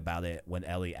lying about it when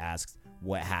Ellie asks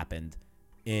what happened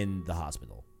in the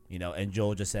hospital. You know, and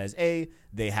Joel just says, "Hey,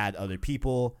 they had other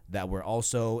people that were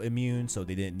also immune, so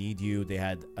they didn't need you. They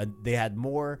had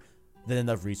more than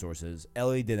enough resources.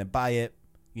 Ellie didn't buy it.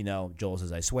 You know, Joel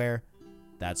says, I swear."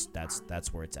 That's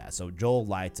where it's at. So Joel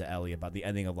lied to Ellie about the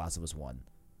ending of Last of Us 1.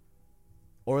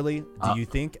 Orly, do you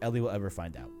think Ellie will ever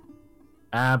find out?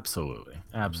 Absolutely.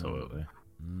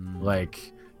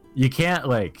 Like, you can't,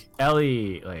 like,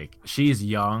 Ellie, like, she's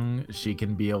young, she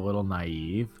can be a little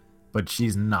naive, but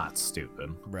she's not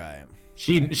stupid. Right.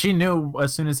 She knew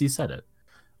as soon as he said it.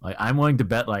 Like, I'm willing to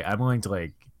bet, like,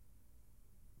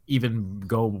 even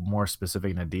go more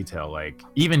specific in detail. Like,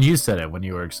 even you said it when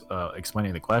you were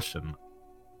explaining the question.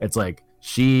 It's like,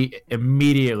 she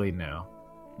immediately knew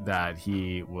that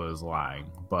he was lying,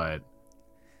 but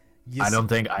I don't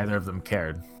think either of them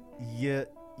cared. You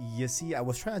see, I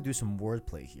was trying to do some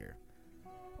wordplay here,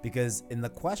 because in the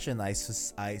question I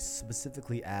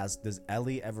specifically asked, does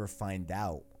Ellie ever find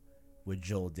out what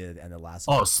Joel did and the last?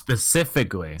 Oh,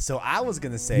 specifically. So I was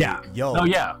gonna say, yeah. Yo, oh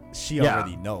yeah, she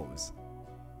already knows.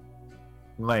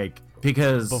 Like,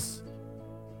 because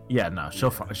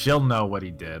she'll know what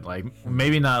he did. Like,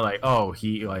 maybe not like, oh,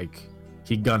 he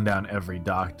gunned down every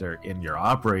doctor in your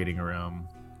operating room,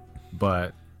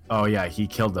 but oh yeah, he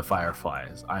killed the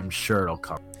Fireflies. I'm sure it'll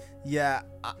come. Yeah,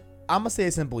 I'm gonna say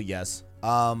a simple yes.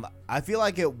 I feel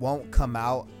like it won't come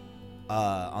out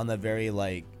on a very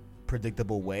like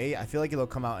predictable way. I feel like it'll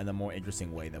come out in a more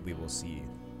interesting way that we will see,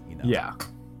 you know. Yeah.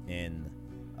 In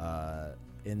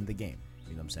the game,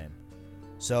 you know what I'm saying?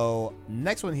 So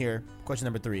next one here, question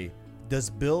number 3: does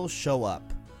Bill show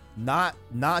up? Not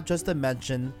just a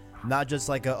mention, not just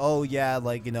like a, oh yeah,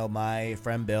 like, you know, my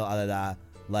friend Bill,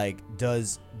 like,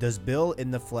 does Bill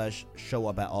in the flesh show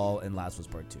up at all in Last of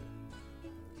Us Part 2?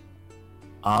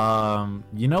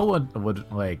 You know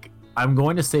what like, I'm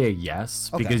going to say a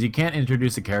yes, because you can't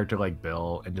introduce a character like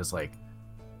Bill and just like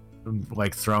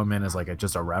throw him in as like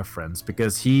just a reference,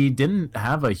 because he didn't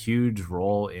have a huge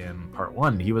role in Part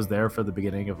 1. He was there for the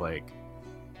beginning of like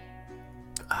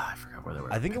I forgot where they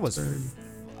were. I think it was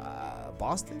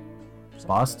Boston,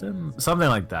 something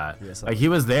like that. Yeah, like, he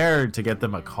was there to get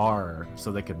them a car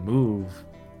so they could move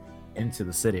into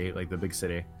the city, like the big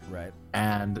city, right?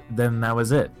 And then that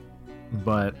was it.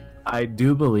 But I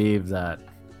do believe that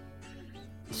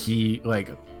he, like,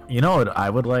 you know what I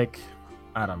would like,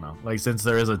 I don't know, like, since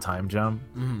there is a time jump,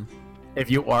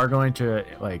 if you are going to,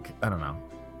 like, I don't know,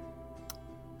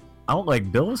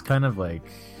 Bill was kind of like,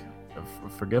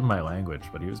 forgive my language,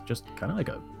 but he was just kind of like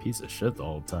a piece of shit the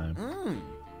whole time.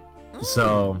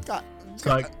 So got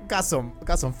some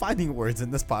fighting words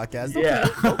in this podcast. Yeah.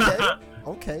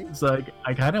 Okay. So like,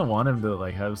 I kind of want him to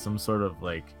like have some sort of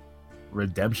like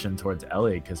redemption towards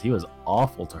Ellie, because he was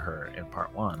awful to her in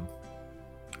Part 1,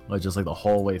 like just like the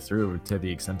whole way through, to the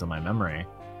extent of my memory,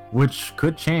 which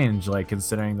could change, like,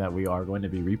 considering that we are going to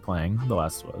be replaying The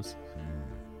Last of Us.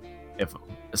 If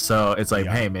so, it's like,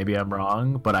 hey, maybe I'm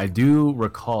wrong, but I do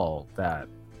recall that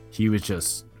he was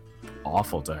just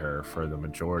awful to her for the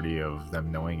majority of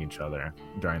them knowing each other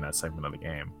during that segment of the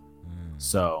game.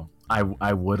 So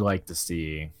I would like to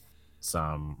see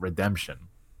some redemption.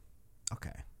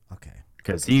 Okay.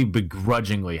 Because he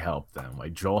begrudgingly helped them.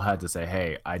 Like, Joel had to say,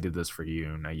 hey, I did this for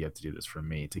you, now you have to do this for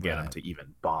me, to get him to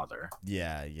even bother.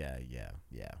 Yeah.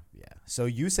 So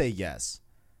you say yes.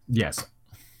 Yes.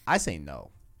 I say no.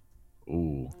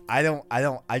 Ooh. I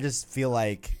just feel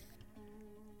like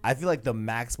the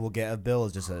max we'll get of Bill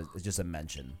is just a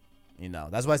mention. You know,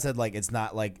 that's why I said, like, it's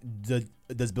not like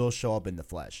does Bill show up in the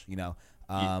flesh, you know?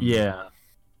 Yeah.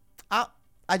 I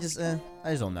just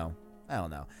don't know. I don't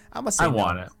know. I'm gonna say I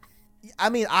want it.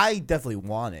 I mean, I definitely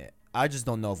want it. I just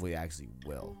don't know if we actually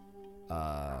will.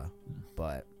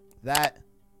 But that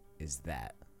is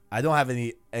that. I don't have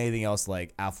anything else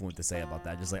like affluent to say about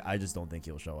that. Just like, I just don't think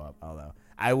he'll show up. I don't know.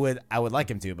 I would like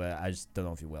him to, but I just don't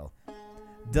know if he will.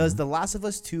 Does The Last of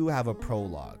Us 2 have a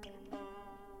prologue?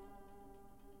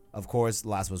 Of course, The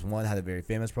Last of Us 1 had a very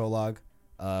famous prologue.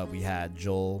 We had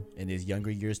Joel in his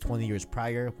younger years, 20 years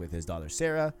prior, with his daughter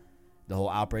Sarah. The whole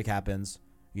outbreak happens,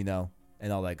 you know.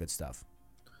 and all that good stuff.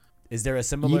 Is there a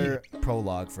similar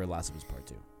prologue for Last of Us Part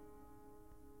 2?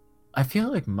 I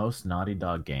feel like most Naughty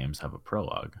Dog games have a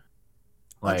prologue.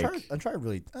 Like Uncharted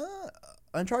really.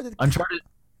 Uncharted.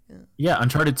 Yeah,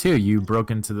 Uncharted 2. You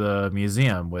broke into the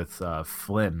museum with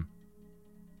Flynn.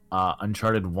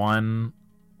 Uncharted 1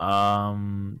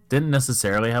 didn't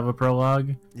necessarily have a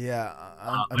prologue. Yeah,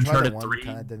 Uncharted 1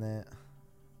 kind of didn't.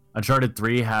 Uncharted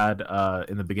 3 had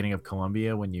in the beginning of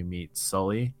Columbia when you meet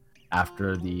Sully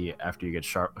after you get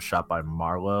shot by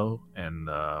Marlowe in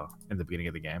the beginning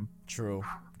of the game. True.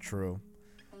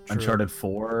 Uncharted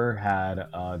 4 had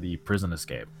the prison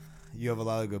escape. You have a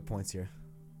lot of good points here.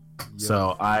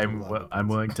 So I'm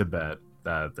willing to bet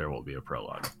that there will be a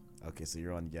prologue. Okay, so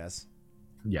you're on yes.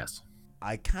 Yes.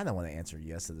 I kind of want to answer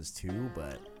yes to this too,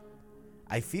 but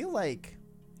I feel like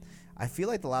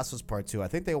The Last of Us Part 2, I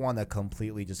think they want to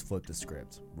completely just flip the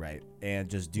script, right? And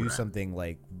just do something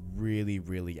like really,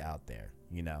 really out there,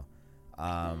 you know?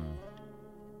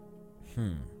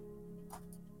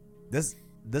 This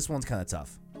one's kind of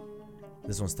tough.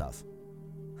 This one's tough.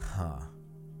 Huh.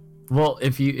 Well,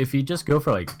 if you just go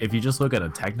for if you just look at a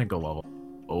technical level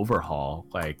overhaul,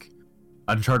 like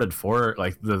Uncharted 4,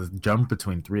 like the jump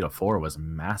between 3 to 4 was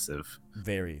massive.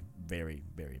 Very, very,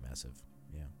 very massive.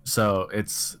 Yeah. So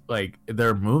it's like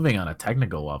they're moving on a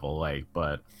technical level,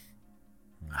 but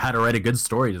how to write a good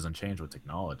story doesn't change with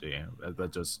technology.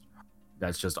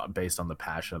 That's just based on the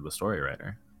passion of the story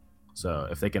writer. So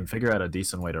if they can figure out a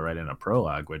decent way to write in a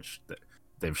prologue, which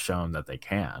they've shown that they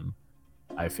can,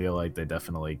 I feel like they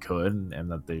definitely could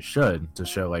and that they should, to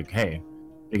show hey,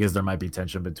 because there might be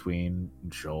tension between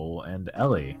Joel and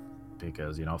Ellie,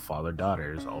 because father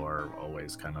daughters are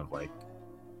always kind of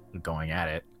going at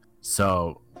it.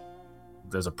 So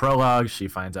there's a prologue. She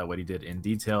finds out what he did in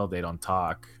detail. They don't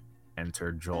talk.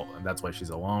 Enter Joel, and that's why she's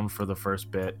alone for the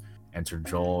first bit. Enter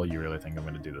Joel. You really think I'm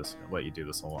going to do this? What, you do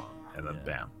this alone? And then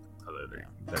bam,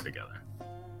 they're together.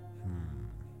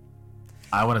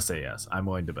 I want to say yes. I'm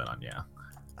willing to bet on yeah.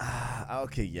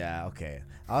 Okay, yeah, okay.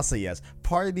 I'll say yes.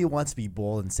 Part of me wants to be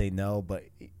bold and say no, but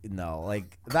no,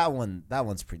 that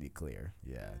one's pretty clear.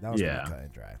 Yeah, that one's pretty cut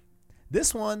and dry.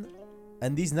 This one,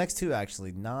 and these next two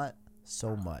actually, not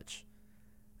so much.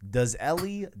 Does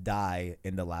Ellie die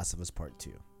in The Last of Us Part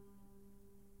 2?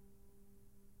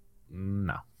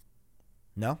 No.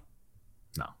 No?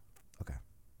 No. Okay.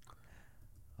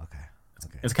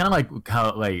 It's kind of like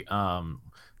how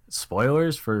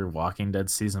spoilers for Walking Dead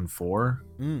season 4,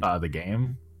 the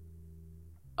game.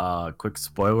 Quick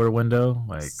spoiler window.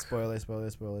 Spoiler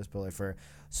for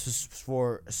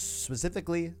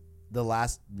specifically the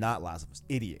not Last of Us.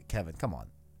 Idiot, Kevin. Come on,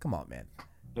 man.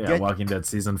 Yeah, Walking Dead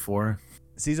season 4.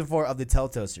 Season 4 of the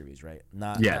Telltale series, right?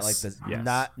 Not like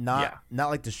not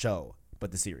like the show,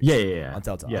 but the series. Yeah. On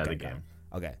Telltale. Yeah, okay, the game.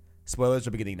 Okay. Spoilers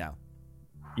are beginning now.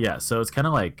 Yeah, so it's kind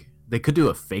of like they could do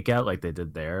a fake out like they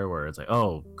did there, where it's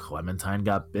oh, Clementine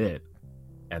got bit,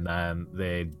 and then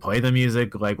they play the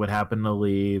music like what happened to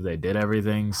Lee. They did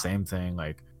everything, same thing.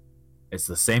 It's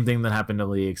the same thing that happened to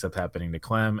Lee except happening to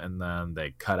Clem, and then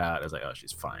they cut out as oh,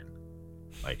 she's fine.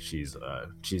 She's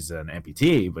an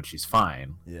amputee, but she's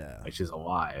fine. Yeah. She's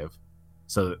alive.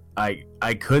 So I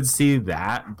could see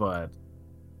that, but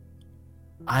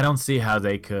I don't see how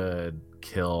they could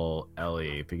kill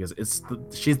Ellie, because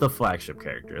she's the flagship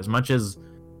character. As much as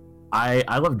I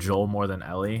love Joel more than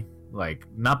Ellie,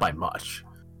 not by much,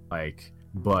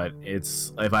 but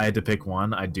it's, if I had to pick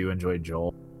one, I do enjoy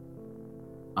Joel.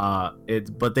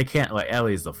 But they can't,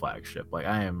 Ellie's the flagship.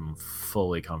 I am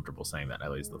fully comfortable saying that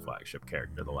Ellie's the flagship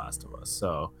character, The Last of Us.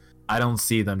 So I don't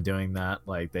see them doing that.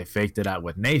 They faked it out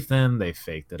with Nathan. They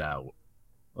faked it out.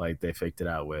 They faked it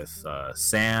out with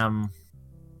Sam.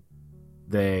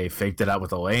 They faked it out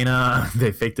with Elena.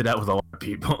 They faked it out with a lot of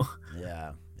people.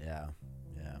 Yeah.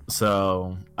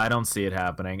 So I don't see it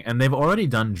happening. And they've already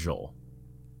done Joel.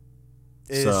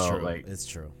 It's true. It's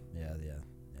true. Yeah.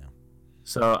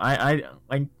 So I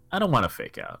don't want to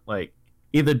fake out.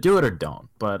 Either do it or don't.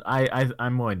 But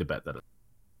I'm willing to bet that.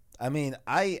 I mean,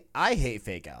 I hate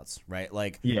fake outs, right?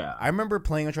 Yeah. I remember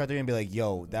playing Uncharted 3 and be like,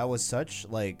 yo, that was such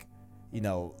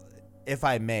if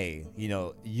I may,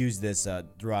 use this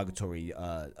derogatory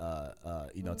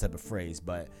type of phrase,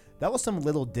 but that was some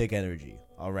little dick energy,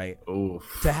 all right?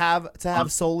 Oof. To have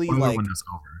Sully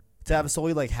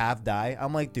half die.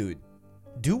 I'm like, dude,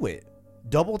 do it.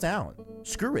 Double down.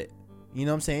 Screw it. You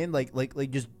know what I'm saying?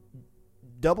 Just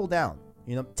double down.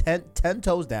 10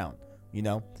 toes down,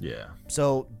 Yeah.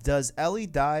 So, does Ellie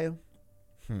die?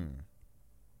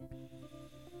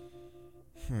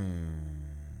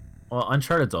 Well,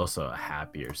 Uncharted's also a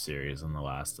happier series than The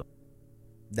Last of Us.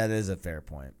 That is a fair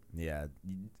point. Yeah,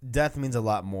 death means a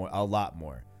lot more,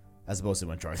 as opposed to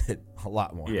Uncharted. A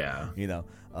lot more. Yeah. You know.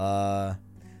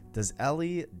 Does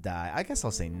Ellie die? I guess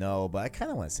I'll say no, but I kind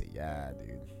of want to say yeah,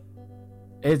 dude.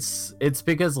 It's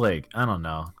because like I don't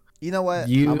know. You know what?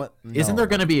 Isn't there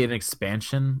gonna be an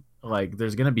expansion? Like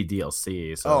there's gonna be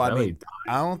DLC. So I mean,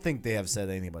 I don't think they have said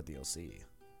anything about DLC.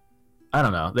 I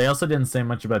don't know. They also didn't say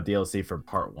much about DLC for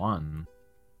part 1.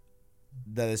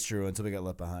 That is true until we got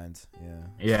left behind. Yeah.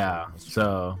 Yeah.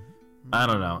 So I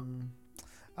don't know.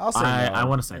 I'll say no. I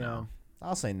want to say no.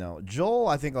 I'll say no. Joel,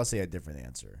 I think I'll say a different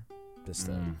answer. Just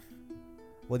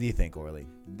what do you think, Orly?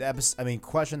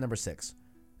 Question number 6.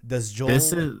 Does Joel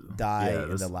die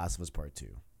in The Last of Us Part 2?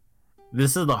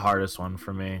 This is the hardest one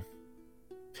for me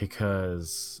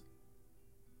because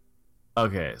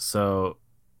okay, so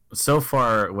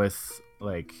far with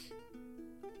like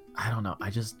I don't know,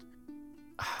 I just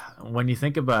when you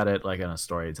think about it like in a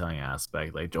storytelling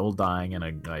aspect, like Joel dying in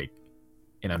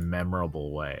a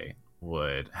memorable way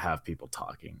would have people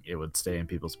talking. It would stay in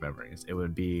people's memories. It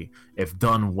would be, if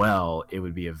done well, it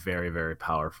would be a very, very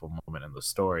powerful moment in the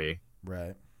story.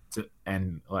 Right.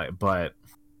 But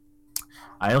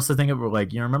I also think it were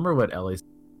like, you remember what Ellie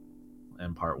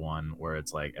in part 1 where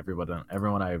it's like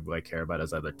everyone I like care about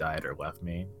has either died or left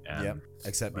me. And yep,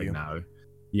 except like you. Now,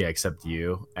 yeah, except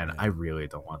you. And I really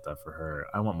don't want that for her.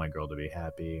 I want my girl to be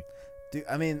happy. Dude,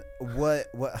 I mean,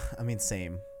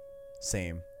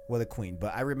 same. What a queen.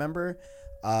 But I remember,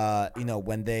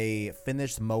 when they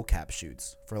finished mocap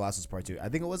shoots for Last of Us Part 2, I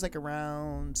think it was like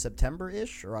around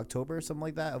September-ish or October, something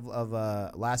like that of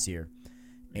last year.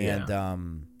 And,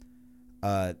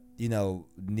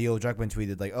 Neil Druckmann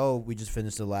tweeted like, oh, we just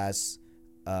finished the last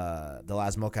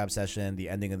mocap session, the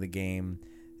ending of the game.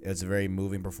 It was a very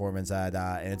moving performance. And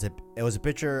it was a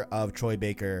picture of Troy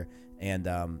Baker and,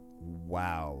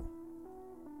 wow.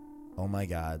 Oh my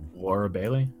God. Laura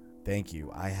Bailey? Thank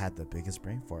you. I had the biggest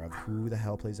brain fart of who the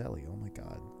hell plays Ellie. Oh my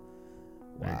God.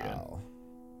 Wow.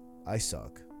 I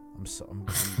suck.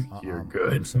 You're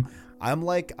good. I'm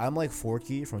like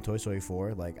Forky from Toy Story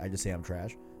 4. Like I just say I'm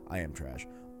trash. I am trash.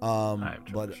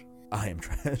 But I am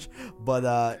trash.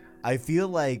 But I feel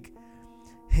like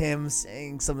him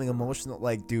saying something emotional,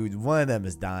 like, dude, one of them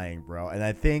is dying, bro, and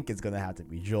I think it's gonna have to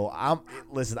be Joel.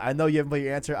 Listen, I know you haven't put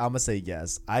your answer. I'm gonna say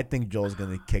yes. I think Joel's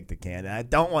gonna kick the can, and I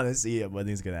don't want to see it, but I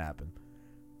think it's gonna happen.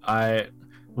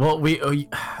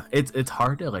 It's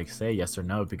hard to like say yes or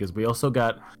no because we also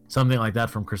got something like that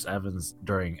from Chris Evans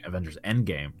during Avengers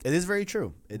Endgame. It is very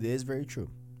true.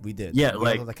 We did. Yeah,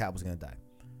 we thought the Cap was gonna die.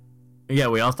 Yeah,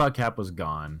 we all thought Cap was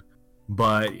gone.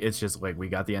 But it's just like we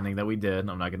got the ending that we did.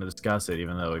 I'm not going to discuss it,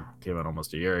 even though it came out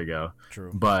almost a year ago.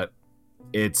 True. But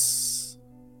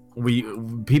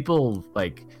people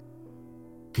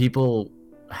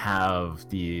have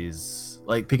these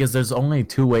like because there's only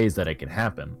 2 ways that it can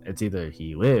happen. It's either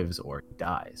he lives or he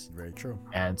dies. Very true.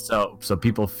 And so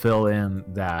people fill in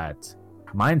that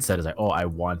mindset as like, oh, I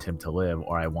want him to live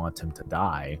or I want him to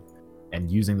die,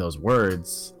 and using those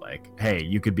words like, hey,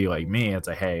 you could be like me. It's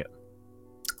like, hey.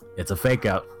 It's a fake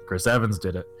out. Chris Evans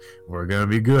did it. We're gonna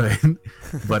be good.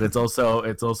 But it's also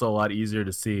a lot easier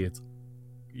to see.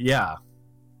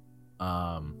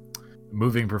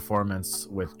 Moving performance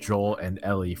with Joel and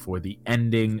Ellie for the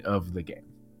ending of the game.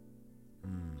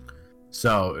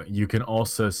 So you can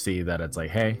also see that it's like,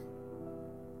 hey,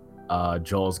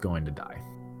 Joel's going to die.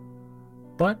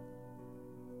 But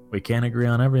we can't agree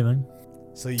on everything.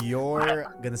 So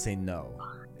you're gonna say no.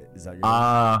 Is that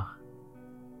your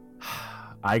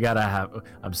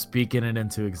I'm speaking it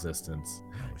into existence.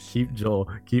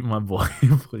 Keep my boy,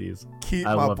 please. Keep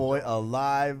my boy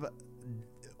alive.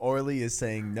 Orly is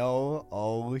saying no.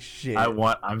 Oh shit.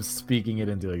 I'm speaking it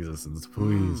into existence,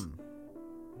 please.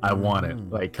 I want it.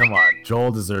 Like, come on.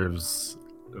 Joel deserves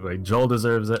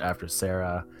it after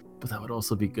Sarah. But that would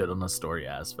also be good on the story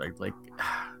aspect. Like,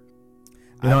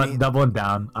 doubling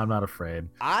down. I'm not afraid.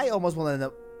 I almost want to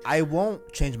know. I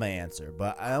won't change my answer,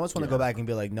 but I almost want to go back and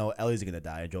be like, no, Ellie's going to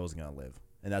die and Joel's going to live.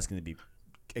 And that's going to be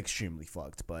extremely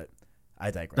fucked, but I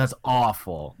digress. That's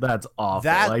awful. I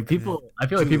feel like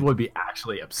people would be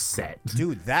actually upset.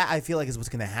 Dude, that I feel like is what's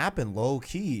going to happen low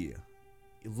key.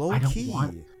 Of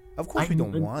course we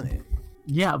don't want it.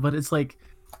 Yeah, but it's like,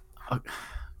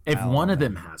 if one of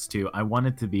them has to, I want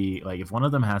it to be, like, if one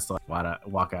of them has to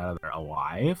walk out of there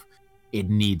alive, it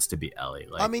needs to be Ellie.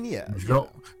 Like, I mean, yeah.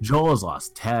 Joel has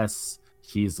lost Tess.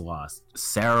 He's lost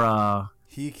Sarah.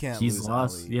 He can't. He's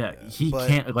lost. Ellie. Yeah, he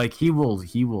can't. Like, he will.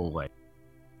 Like,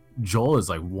 Joel is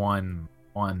like one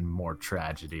more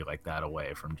tragedy like that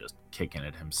away from just kicking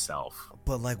it himself.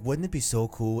 But like, wouldn't it be so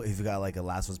cool if you got like a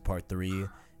Last of Us Part 3,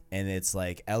 and it's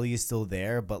like Ellie is still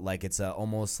there, but like it's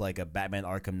almost like a Batman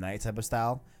Arkham Knight type of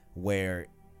style where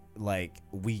like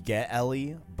we get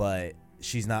Ellie, but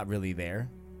she's not really there.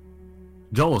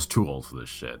 Joel's too old for this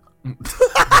shit.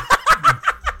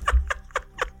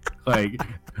 Like,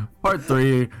 part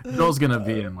 3, Joel's gonna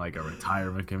be in like a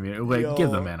retirement community. Like, give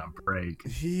the man a break.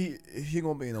 He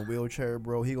gonna be in a wheelchair,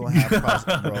 bro. He gonna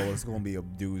have bro. It's gonna be a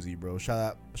doozy, bro.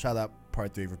 Shout out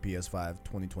part 3 for PS5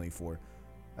 2024.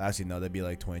 Actually, no, that'd be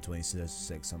like 2026,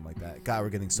 something like that. God, we're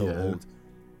getting so old.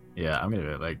 Yeah, I'm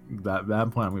gonna be like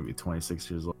that point. I'm gonna be 26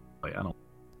 years old. Like, I don't.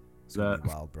 It's gonna be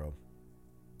wild,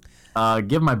 bro.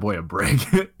 Give my boy a break.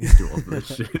 He's too old for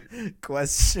this shit.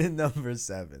 Question number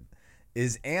 7.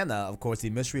 Is Anna, of course, the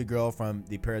mystery girl from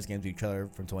the Paris Games Week trailer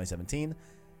from 2017,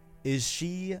 is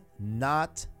she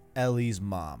not Ellie's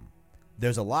mom?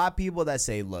 There's a lot of people that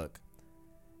say, look,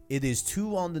 it is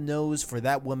too on the nose for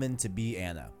that woman to be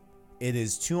Anna. It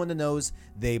is too on the nose.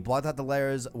 They blocked out the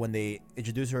letters when they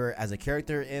introduced her as a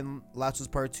character in Last of Us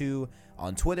Part 2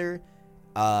 on Twitter.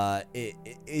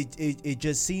 It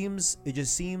just seems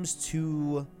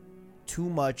too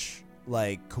much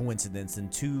like coincidence and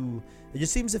it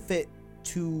just seems to fit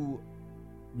too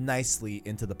nicely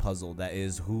into the puzzle that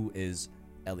is who is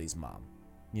Ellie's mom.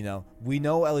 You know, we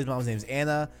know Ellie's mom's name is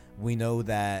Anna. We know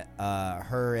that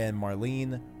her and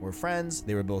Marlene were friends.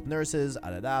 They were both nurses,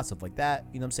 stuff like that.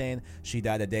 You know what I'm saying? She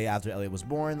died a day after Ellie was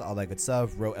born, all that good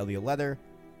stuff. Wrote Ellie a letter,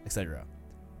 etc.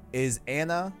 Is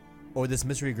Anna, or this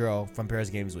mystery girl from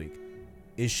Paris Games Week,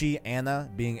 is she Anna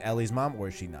being Ellie's mom, or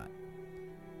is she not?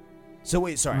 So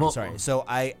wait, sorry. So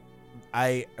I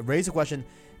raised a question: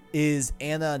 is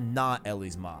Anna not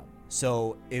Ellie's mom?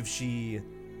 So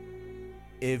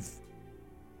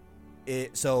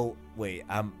wait,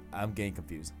 I'm getting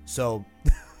confused. So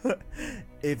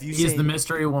if you he's the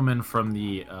mystery woman from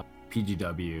the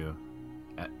PGW,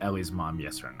 Ellie's mom,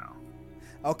 yes or no?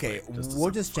 Okay,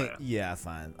 we'll just change. Yeah,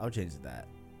 fine. I'll change that.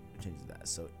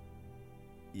 So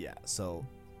yeah, so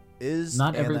is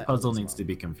not Anna every puzzle Ellie's needs mom? to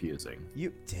be confusing.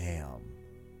 You damn.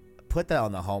 Put that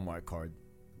on the Hallmark card.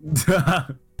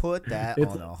 Put that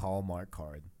on a Hallmark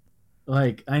card.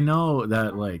 Like, I know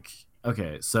that, like,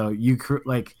 okay, so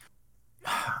like,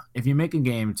 if you make a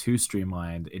game too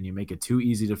streamlined and you make it too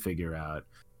easy to figure out,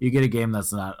 you get a game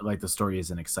that's not, like, the story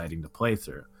isn't exciting to play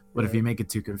through. But if you make it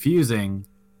too confusing,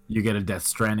 you get a Death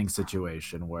Stranding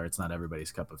situation where it's not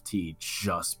everybody's cup of tea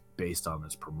just based on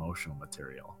this promotional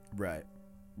material. Right.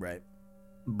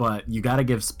 But you got to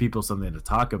give people something to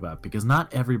talk about, because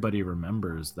not everybody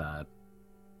remembers that,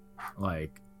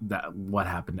 like, that what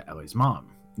happened to Ellie's mom.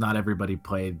 Not everybody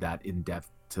played that in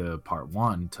depth to part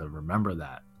 1 to remember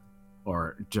that,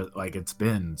 or just like it's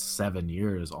been 7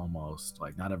 years almost.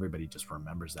 Like, not everybody just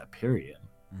remembers that period.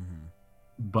 Mm-hmm.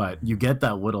 But you get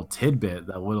that little tidbit,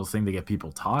 that little thing to get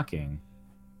people talking.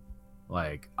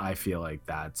 Like, I feel like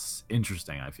that's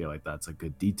interesting. I feel like that's a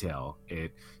good detail.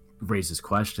 It raises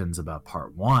questions about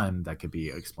part 1 that could be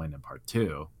explained in part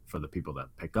 2 for the people that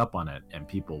pick up on it, and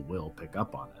people will pick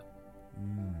up on it.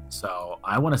 So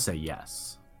I want to say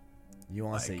yes. You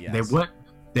want to say yes?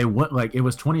 They would, like, it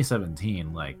was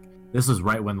 2017. Like, this was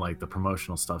right when, like, the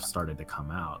promotional stuff started to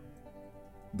come out.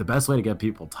 The best way to get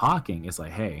people talking is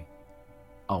like, hey,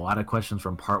 a lot of questions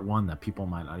from part 1 that people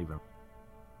might not even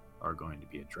are going to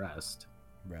be addressed.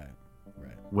 Right.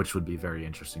 Which would be very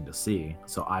interesting to see.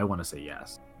 So I want to say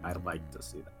yes. I'd like to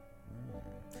see that.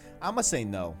 I'm gonna say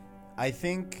no. I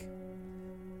think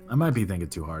I might be thinking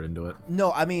too hard into it.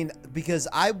 No, I mean, because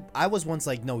I was once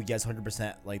like, no, yes,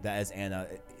 100% like that as Anna.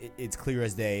 It's clear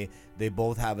as day. They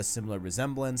both have a similar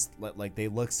resemblance. Like, they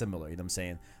look similar. You know what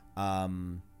I'm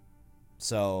saying?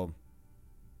 So,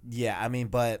 yeah, I mean,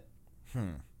 but,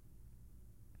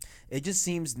 it just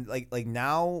seems like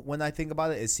now when I think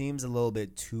about it, it seems a little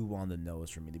bit too on the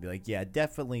nose for me to be like, yeah,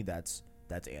 definitely that's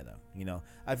Anna. You know,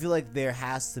 I feel like there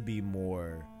has to be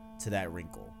more to that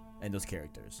wrinkle and those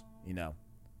characters. You know,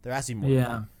 there has to be more.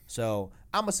 Yeah. So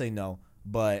I'm gonna say no,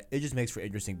 but it just makes for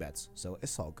interesting bets. So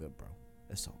it's all good, bro.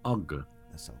 It's all good.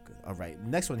 That's all good. All right,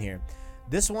 next one here.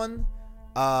 This one.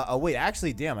 Oh wait,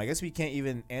 actually, damn. I guess we can't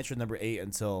even answer number 8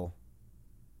 until.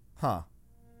 I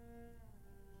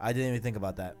didn't even think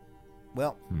about that.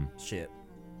 Well, shit.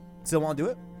 Still want to do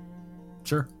it?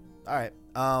 Sure. All right.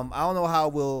 I don't know how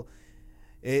we'll.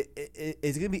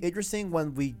 It's gonna be interesting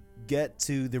when we get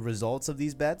to the results of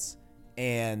these bets,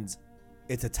 and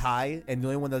it's a tie, and the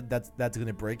only one that's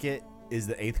gonna break it is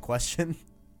the 8th question.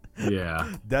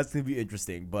 Yeah. That's gonna be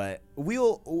interesting, but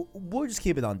we'll just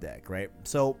keep it on deck, right?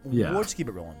 So we'll just keep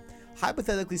it rolling.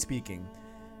 Hypothetically speaking,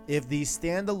 if the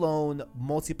standalone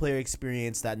multiplayer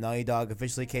experience that Naughty Dog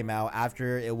officially came out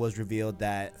after it was revealed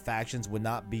that factions would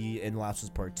not be in Last of Us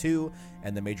Part 2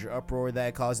 and the major uproar that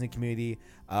it caused in the community,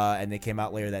 and they came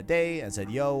out later that day and said,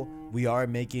 yo, we are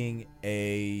making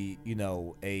a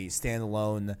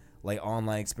standalone like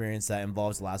online experience that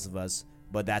involves The Last of Us,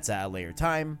 but that's at a later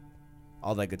time,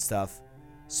 all that good stuff.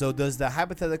 So does the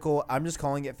hypothetical, I'm just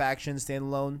calling it faction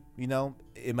standalone,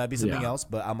 it might be something else,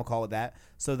 but I'm gonna call it that.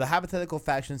 So the hypothetical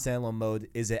faction standalone mode,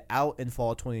 is it out in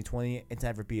fall 2020 in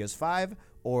time for PS5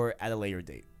 or at a later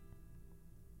date?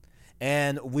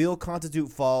 And we'll constitute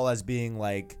fall as being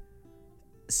like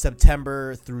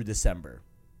September through December,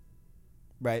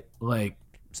 right? Like,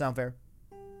 sound fair?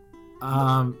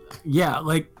 Yeah,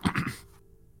 like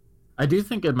I do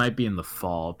think it might be in the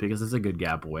fall because it's a good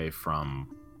gap away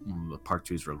from the Part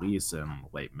 2's release in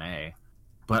late May.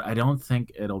 But I don't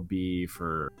think it'll be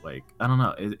for, like, I don't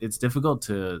know. It's difficult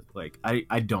to, like,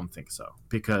 I don't think so.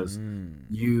 Because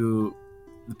the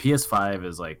PS5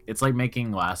 is like, it's like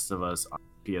making Last of Us on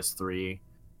PS3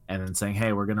 and then saying,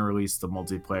 hey, we're going to release the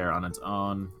multiplayer on its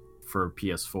own for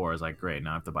PS4. Is like, great, now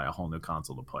I have to buy a whole new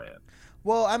console to play it.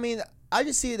 Well, I mean, I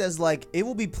just see it as like, it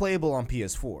will be playable on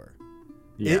PS4.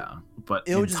 Yeah, but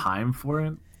in time for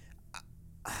it?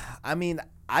 I mean,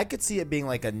 I could see it being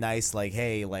like a nice, like,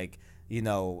 hey, like, you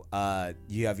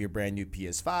have your brand new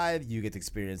PS5, you get to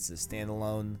experience the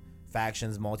standalone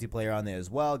factions multiplayer on there as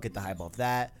well, get the hype off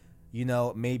that.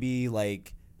 Maybe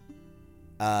like,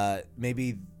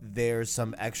 maybe there's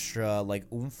some extra like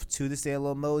oomph to the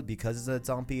standalone mode because it's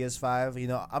on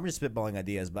PS5. I'm just spitballing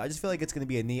ideas, but I just feel like it's gonna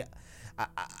be a neat.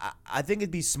 I think it'd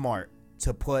be smart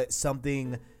to put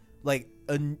something like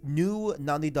a new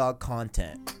Naughty Dog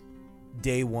content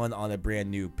day one on a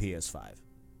brand new PS5.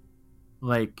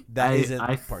 Like that isn't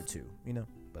part 2,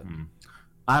 but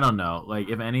I don't know. Like,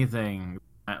 if anything,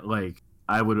 like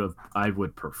I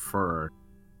would prefer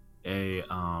a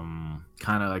kind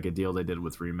of like a deal they did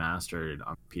with Remastered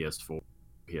on PS4,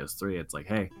 PS3. It's like,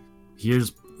 hey,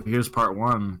 here's part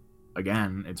 1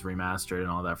 again. It's remastered and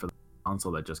all that for the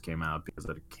console that just came out, because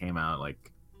it came out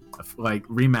like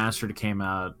Remastered came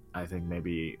out, I think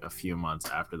maybe a few months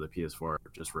after the PS4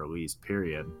 just released,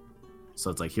 period. So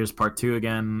it's like, here's part 2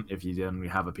 again if you didn't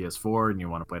have a PS4 and you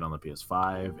want to play it on the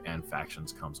PS5, and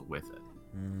Factions comes with it.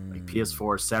 Like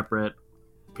PS4 separate,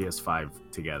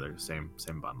 PS5 together, same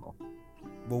bundle.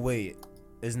 Well, wait,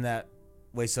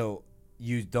 so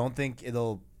you don't think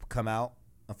it'll come out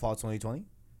in fall 2020?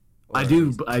 I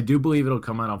do believe it'll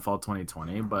come out on fall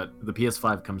 2020, but the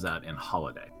PS5 comes out in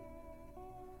holiday.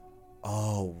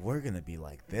 Oh, we're gonna be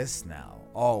like this now.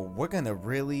 Oh, we're gonna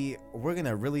really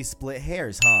split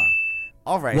hairs, huh?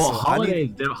 All right. Well, so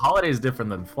holiday is different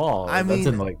than fall. That's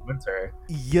in like winter.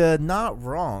 You're not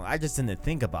wrong. I just didn't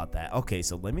think about that. Okay,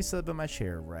 so let me sit up in my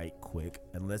chair right quick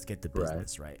and let's get to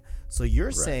business, right? So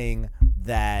you're saying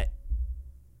that.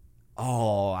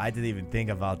 Oh, I didn't even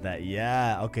think about that.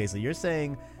 Yeah. Okay, so you're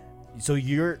saying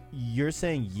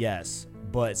yes,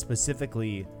 but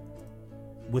specifically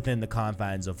within the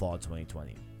confines of fall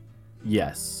 2020.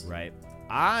 Yes. Right.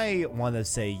 I want to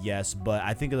say yes, but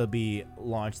I think it'll be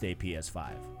launch day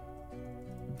PS5.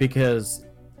 Because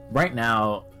right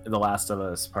now, The Last of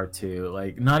Us Part 2,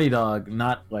 like Naughty Dog,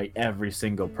 not like every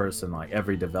single person, like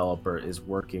every developer is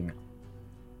working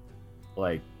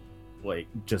like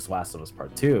just Last of Us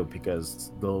Part 2,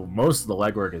 because most of the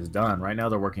legwork is done. Right now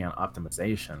they're working on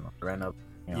optimization. Right now,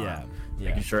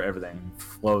 making sure everything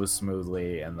flows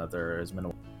smoothly and that there is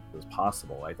minimal as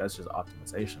possible. Like, that's just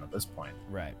optimization at this point.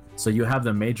 Right. So you have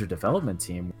the major development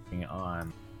team working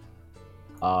on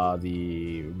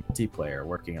the multiplayer,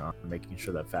 working on making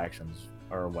sure that Factions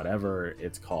or whatever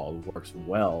it's called works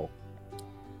well,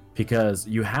 because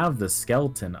you have the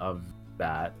skeleton of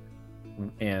that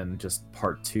in just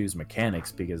part 2's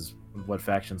mechanics. Because what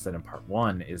Factions did in part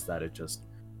 1 is that it just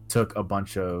took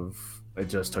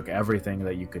everything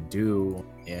that you could do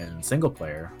in single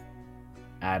player,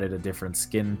 added a different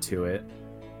skin to it,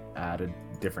 added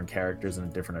different characters and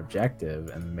a different objective,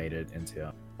 and made it into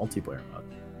a multiplayer mode.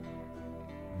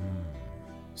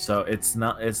 So it's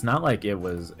not like it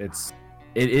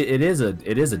is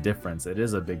a difference. It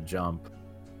is a big jump,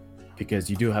 because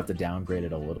you do have to downgrade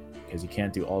it a little, because you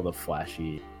can't do all the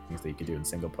flashy things that you could do in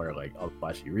single player, like all the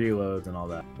flashy reloads and all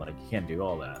that. Like, you can't do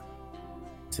all that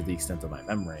to the extent of my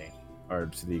memory or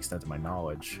to the extent of my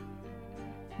knowledge.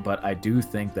 But I do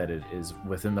think that it is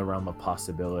within the realm of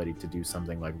possibility to do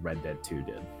something like Red Dead 2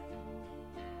 did.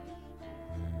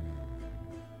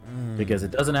 Because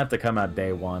it doesn't have to come out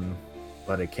day one,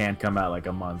 but it can come out like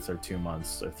a month or 2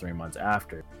 months or 3 months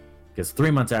after. Because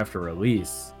 3 months after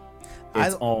release,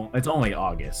 it's only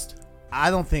August. I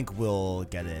don't think we'll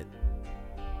get it.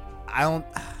 I don't.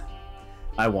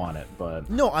 I want it, but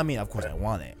No, I mean, of course I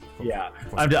want it. yeah,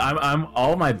 Of course I'm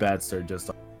all my bets are just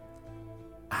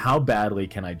how badly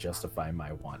can I justify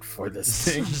my want for this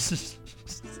thing?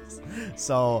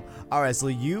 So, all right. So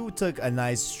you took a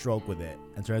nice stroke with it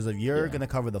in terms of you're gonna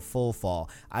cover the full fall.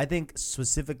 I think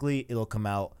specifically it'll come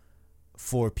out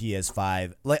for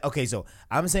PS5. Like, okay, so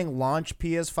I'm saying launch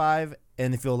PS5,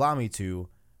 and if you allow me to,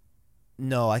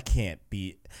 no, I can't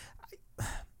be.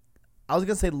 I was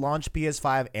gonna say launch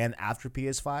PS5 and after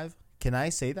PS5. Can I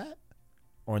say that,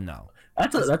 or no?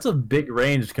 That's a big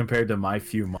range compared to my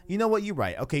few months. You know what? You're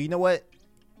right. Okay, you know what?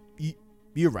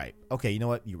 You're right. Okay, you know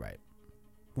what? You're right.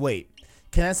 Wait,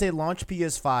 can I say launch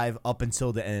PS5 up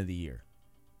until the end of the year?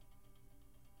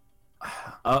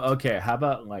 Okay, how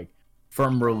about like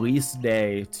from release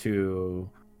day to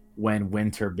when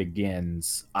winter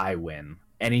begins, I win.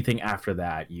 Anything after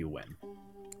that, you win.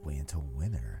 Wait until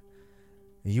winter.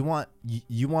 You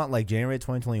want like January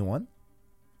 2021?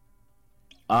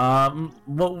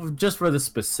 Well, just for the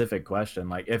specific question,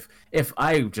 like if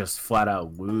I just flat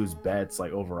out lose bets,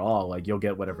 like overall, like you'll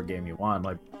get whatever game you want,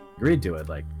 like agreed to it,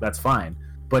 like that's fine.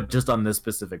 But just on this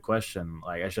specific question,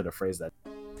 like I should have phrased that.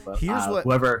 But Here's what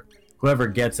whoever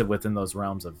gets it within those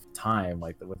realms of time,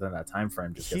 like within that time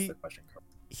frame, just gets the question correct.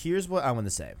 Here's what I want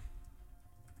to say.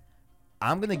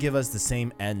 I'm gonna give us the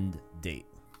same end date,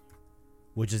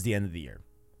 which is the end of the year.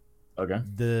 Okay.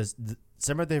 The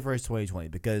December 31st, 2020,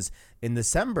 because in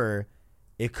December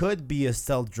it could be a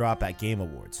stealth drop at Game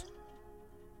Awards.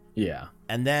 Yeah.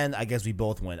 And then I guess we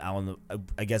both win. I don't know.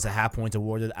 I guess a half point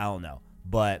awarded. I don't know.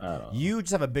 But you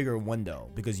just have a bigger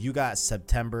window because you got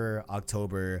September,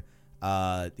 October,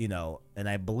 and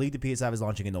I believe the PS5 is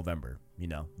launching in November.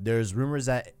 There's rumors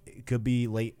that it could be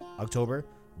late October,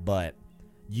 but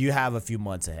you have a few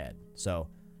months ahead. So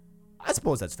I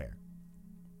suppose that's fair.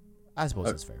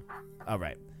 That's fair. All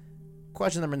right.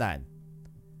 Question number 9.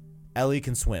 Ellie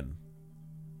can swim.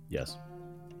 Yes.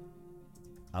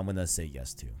 I'm gonna say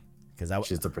yes too, because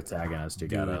she's the protagonist.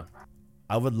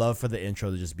 I would love for the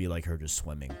intro to just be like her just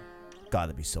swimming. God,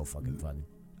 that'd be so fucking fun.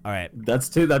 All right. That's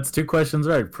two questions,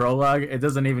 right? Prologue. It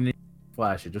doesn't even need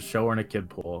flash. You just show her in a kid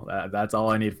pool. That's all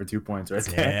I need for 2 points, right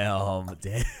there.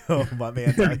 Damn, my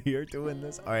man's out here doing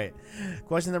this. All right.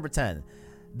 Question number 10.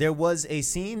 There was a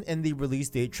scene in the release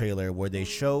date trailer where they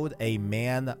showed a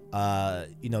man,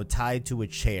 tied to a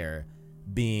chair,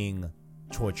 being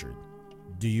tortured.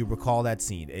 Do you recall that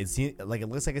scene? It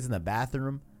looks like it's in the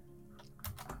bathroom.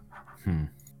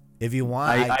 If you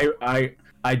want,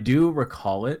 I do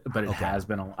recall it, but it has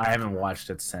been. I haven't watched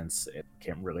it since it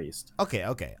came released. Okay.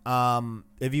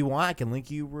 If you want, I can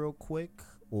link you real quick,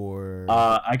 or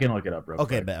I can look it up real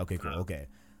quick. Okay, cool. Okay.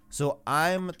 So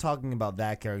I'm talking about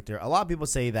that character. A lot of people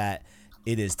say that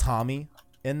it is Tommy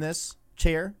in this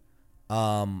chair.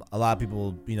 A lot of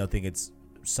people, think it's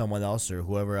someone else or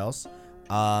whoever else.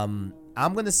 I'm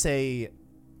gonna say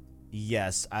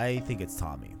yes. I think it's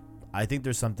Tommy. I think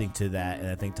there's something to that, and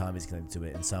I think Tommy's connected to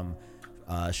it in some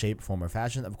shape, form, or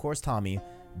fashion. Of course, Tommy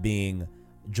being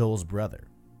Joel's brother,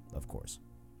 of course.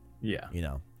 Yeah.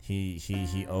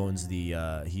 He owns the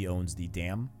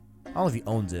dam. I don't know if he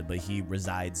owns it, but he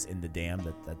resides in the dam.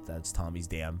 That's Tommy's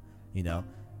dam, and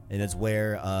it's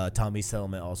where Tommy's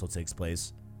settlement also takes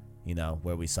place,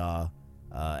 where we saw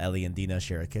Ellie and Dina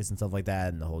share a kiss and stuff like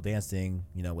that, and the whole dance thing,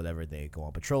 whatever, they go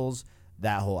on patrols,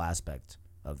 that whole aspect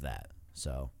of that.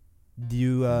 So, do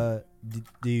you have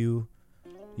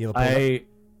a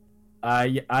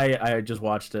I just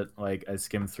watched it, like I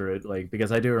skimmed through it, like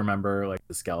because I do remember like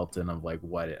the skeleton of like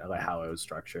how it was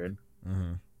structured.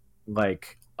 Mm-hmm.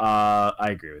 Like I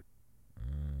agree with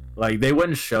like they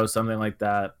wouldn't show something like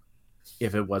that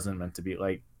if it wasn't meant to be,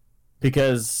 like,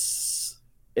 because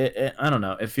it I don't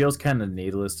know, it feels kind of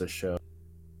needless to show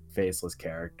faceless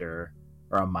character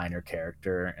or a minor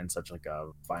character in such like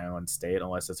a violent state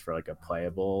unless it's for like a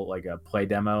playable, like a play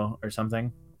demo or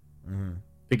something. Mm-hmm.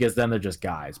 Because then they're just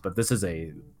guys, but this is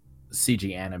a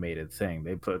CG animated thing.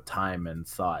 They put time and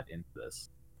thought into this.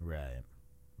 Right.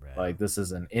 Like this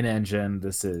is an in-engine.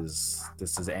 This is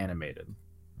animated.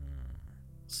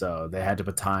 So they had to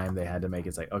put time. They had to make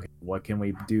it like, okay, what can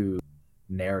we do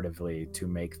narratively to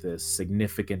make this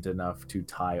significant enough to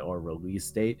tie our release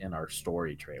date in our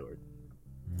story trailer?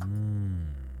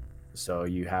 So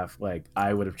you have like,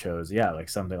 I would have chose like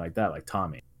something like that, like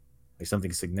Tommy. Like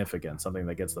something significant, something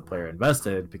that gets the player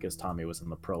invested, because Tommy was in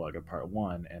the prologue of part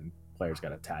 1 and players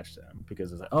got attached to him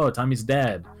because it's like, oh, Tommy's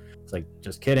dead. It's like,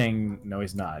 just kidding. No,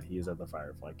 he's not. He's at the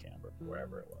Firefly camp or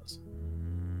wherever it was.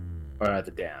 Or at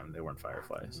the dam. They weren't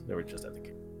fireflies. They were just at the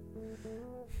camp.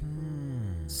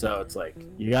 So it's like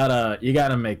you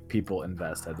gotta make people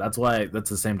invested. That's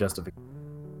the same justification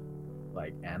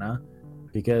like Anna,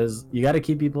 because you got to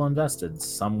keep people invested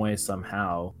some way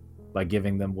somehow by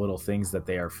giving them little things that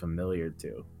they are familiar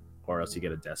to, or else you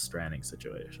get a Death Stranding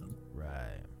situation.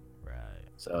 Right.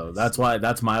 So that's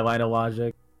my line of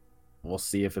logic. We'll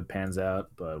see if it pans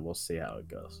out, but we'll see how it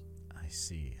goes. I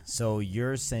see. So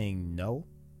you're saying no?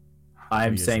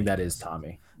 I'm saying that is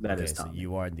Tommy. That is Tommy. So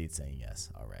you are indeed saying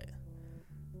yes. All right.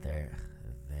 There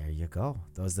you go.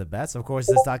 Those are the bets. Of course,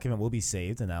 this document will be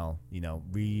saved, and I'll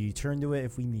return to it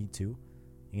if we need to.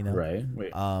 Right.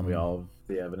 We all have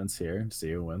the evidence here to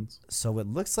see who wins. So it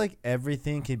looks like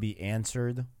everything can be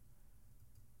answered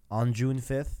on June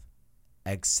 5th,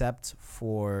 except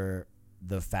for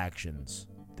the factions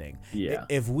thing. Yeah.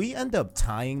 If we end up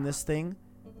tying this thing,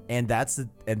 and that's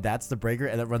the breaker,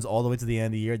 and it runs all the way to the end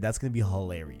of the year, that's gonna be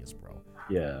hilarious, bro.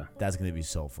 Yeah. That's gonna be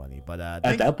so funny. But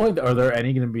at that point, are there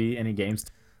gonna be any games?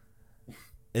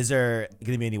 Is there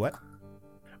gonna be any what?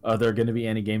 Are there gonna be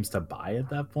any games to buy at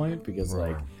that point? Because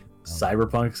like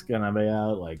Cyberpunk's gonna be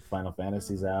out, like Final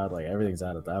Fantasy's out, like everything's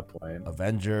out at that point.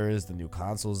 Avengers, the new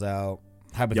console's out.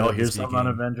 Y'all hear something on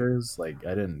Avengers? Like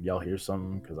y'all hear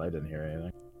something? Because I didn't hear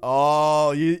anything.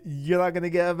 Oh, you're not gonna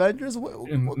get Avengers?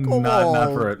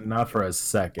 Not for a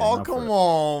second. Oh, come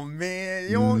on,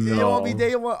 man! You won't be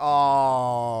day one.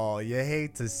 Oh, you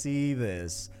hate to see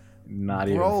this. Not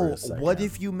even for a second. What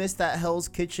if you missed that Hell's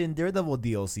Kitchen Daredevil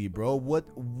DLC, bro? What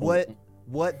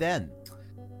then?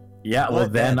 Yeah, well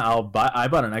then I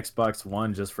bought an Xbox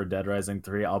One just for Dead Rising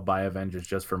 3. I'll buy Avengers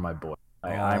just for my boy.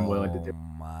 I'm willing to do.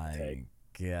 My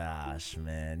gosh,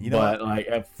 man! But like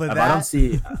if I don't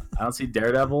see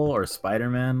Daredevil or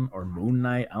Spider-Man or Moon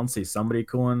Knight, I don't see somebody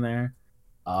cool in there.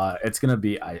 It's gonna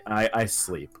be I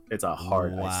sleep. It's a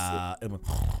hard I sleep.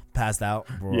 Passed out,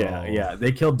 bro. Yeah.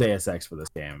 They killed Deus Ex for this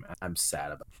game. I'm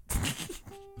sad about it.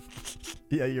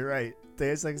 Yeah, you're right.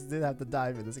 Deus Ex did have to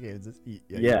die for this game.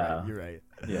 Yeah. You're right.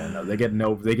 Yeah, no, they get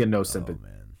no sympathy. Oh,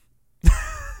 man.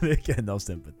 They get no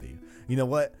sympathy. You know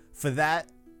what? For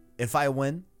that, if I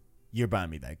win, you're buying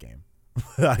me that game.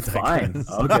 Fine.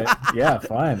 Okay. Yeah,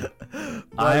 fine.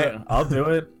 I'll do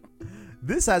it.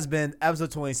 This has been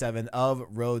episode 27 of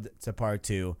Road to Part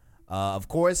 2. Of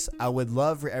course, I would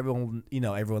love for everyone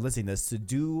listening to this to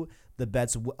do the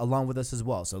bets along with us as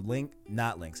well. So links,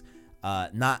 not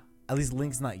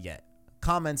yet.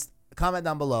 Comment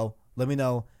down below. Let me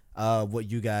know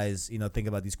what you guys think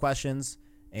about these questions,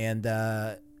 and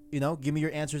give me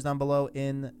your answers down below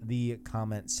in the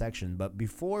comment section. But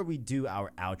before we do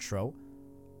our outro,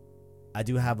 I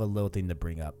do have a little thing to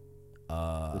bring up.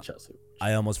 The Chelsea.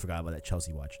 I almost forgot about that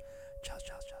Chelsea watch. Chelsea.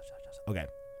 Okay.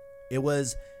 It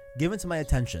was given to my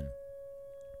attention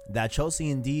that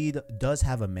Chelsea indeed does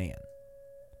have a man.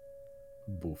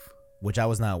 Boof. Which I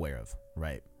was not aware of,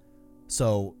 right?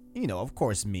 So, of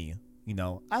course me, I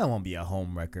don't want to be a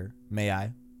home wrecker. May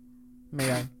I?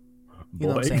 You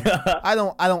know what I'm saying?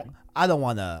 I don't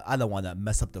want to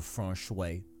mess up the feng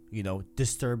shui,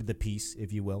 disturb the peace,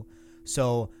 if you will.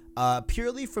 So,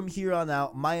 purely from here on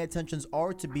out, my intentions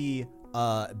are to be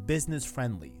business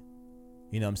friendly.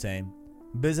 You know what I'm saying?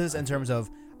 Business in terms of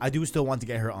I do still want to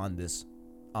get her on this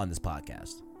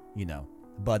podcast,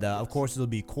 But of course it'll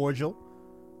be cordial.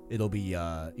 It'll be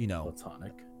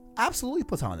platonic. Absolutely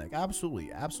platonic.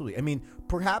 Absolutely. I mean,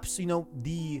 perhaps,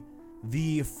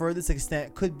 the furthest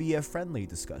extent could be a friendly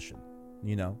discussion,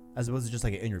 as opposed to just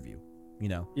like an interview,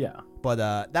 Yeah. But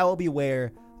that will be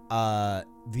where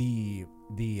the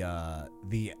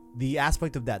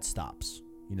aspect of that stops.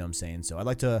 You know what I'm saying? So I'd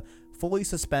like to fully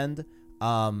suspend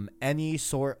any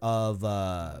sort of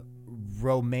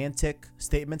romantic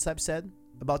statements I've said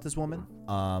about this woman,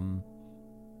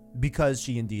 because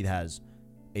she indeed has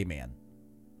a man.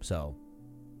 So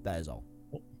that is all.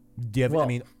 Do you have? Well,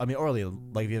 I mean, Orly,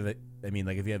 like if you have,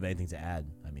 if you have anything to add,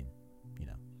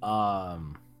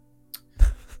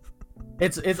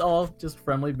 It's all just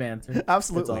friendly banter.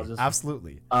 Absolutely.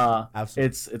 Absolutely.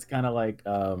 It's kind of like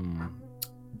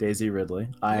Daisy Ridley.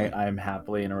 I'm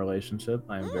happily in a relationship.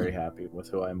 I'm very happy with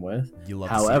who I'm with.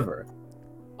 However,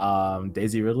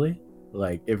 Daisy Ridley,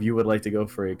 like if you would like to go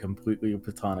for a completely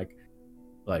platonic,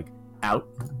 like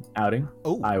outing,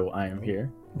 I am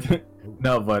here.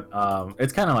 No, but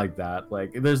it's kind of like that.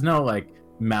 Like there's no like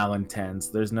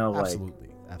malintents. There's no absolutely.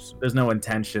 There's no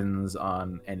intentions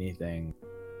on anything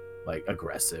like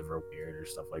aggressive or weird or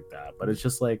stuff like that. But it's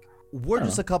just like we're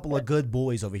just a couple of good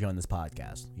boys over here on this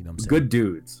podcast. You know what I'm saying? Good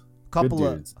dudes. Couple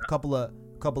of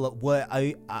what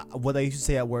I used to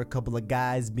say at work. Couple of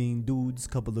guys being dudes.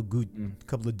 Couple of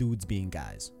dudes being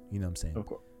guys. You know what I'm saying? Of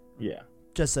course. Yeah.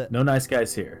 Just no nice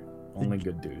guys here. Only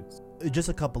good dudes. just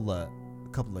a couple of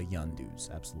young dudes,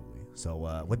 absolutely.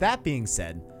 So with that being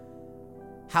said,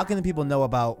 how can the people know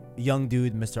about young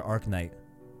dude Mr. Arknight?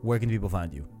 Where can people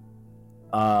find you?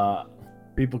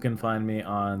 People can find me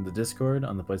on the Discord,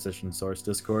 on the PlayStation Source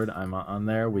Discord. I'm on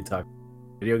there. We talk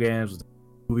video games, we talk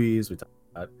movies, we talk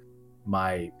about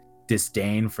my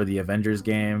disdain for the Avengers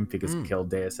game because it killed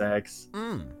Deus Ex.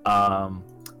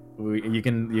 You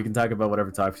can talk about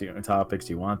whatever topics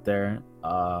you want there.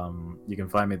 You can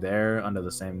find me there under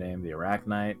the same name, the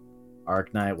Arknight,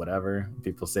 whatever.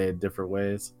 People say it different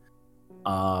ways.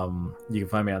 You can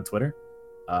find me on Twitter,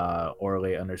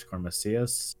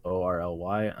 Orly_Macias,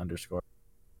 ORLY_CIS.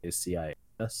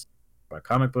 About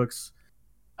comic books.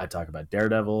 I talk about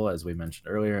Daredevil, as we mentioned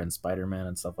earlier, and Spider-Man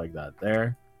and stuff like that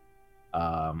there.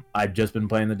 I've just been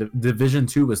playing the Division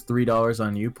 2 was $3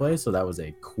 on Uplay, so that was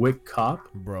a quick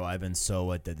cop. Bro, I've been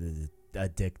so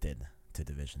addicted to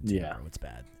Division 2. Yeah, bro. It's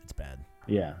bad.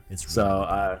 Yeah, it's really so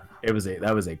bad.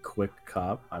 that was a quick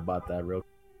cop. I bought that real.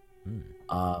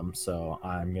 So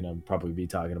I'm gonna probably be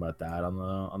talking about that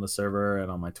on the server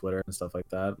and on my Twitter and stuff like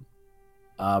that.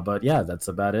 But yeah, that's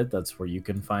about it. That's where you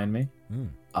can find me.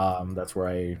 That's where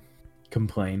I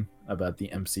complain about the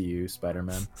MCU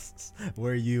Spider-Man.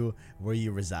 where you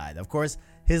reside. Of course,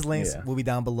 his links will be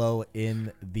down below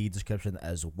in the description,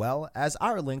 as well as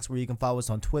our links where you can follow us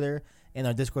on Twitter and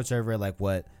our Discord server, like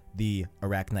what the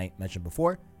Arknight mentioned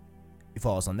before. You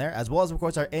follow us on there, as well as, of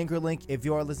course, our Anchor link. If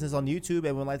you are listening on YouTube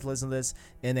and would like to listen to this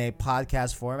in a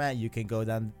podcast format, you can go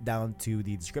down to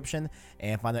the description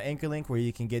and find our Anchor link where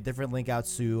you can get different link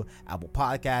outs to Apple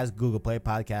Podcasts, Google Play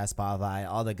Podcasts, Spotify,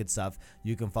 all that good stuff.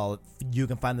 You can find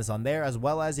this on there, as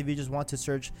well as if you just want to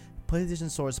search PlayStation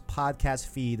Source podcast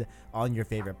feed on your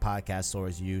favorite podcast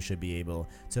source, you should be able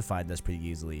to find us pretty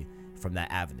easily from that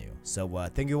avenue. So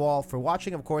thank you all for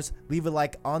watching. Of course, leave a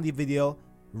like on the video,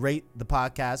 rate the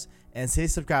podcast, and say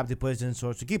subscribe to PlayStation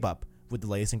Source to keep up with the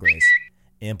latest and greatest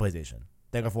in PlayStation.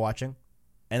 Thank you for watching,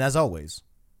 and as always,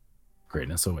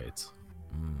 greatness awaits.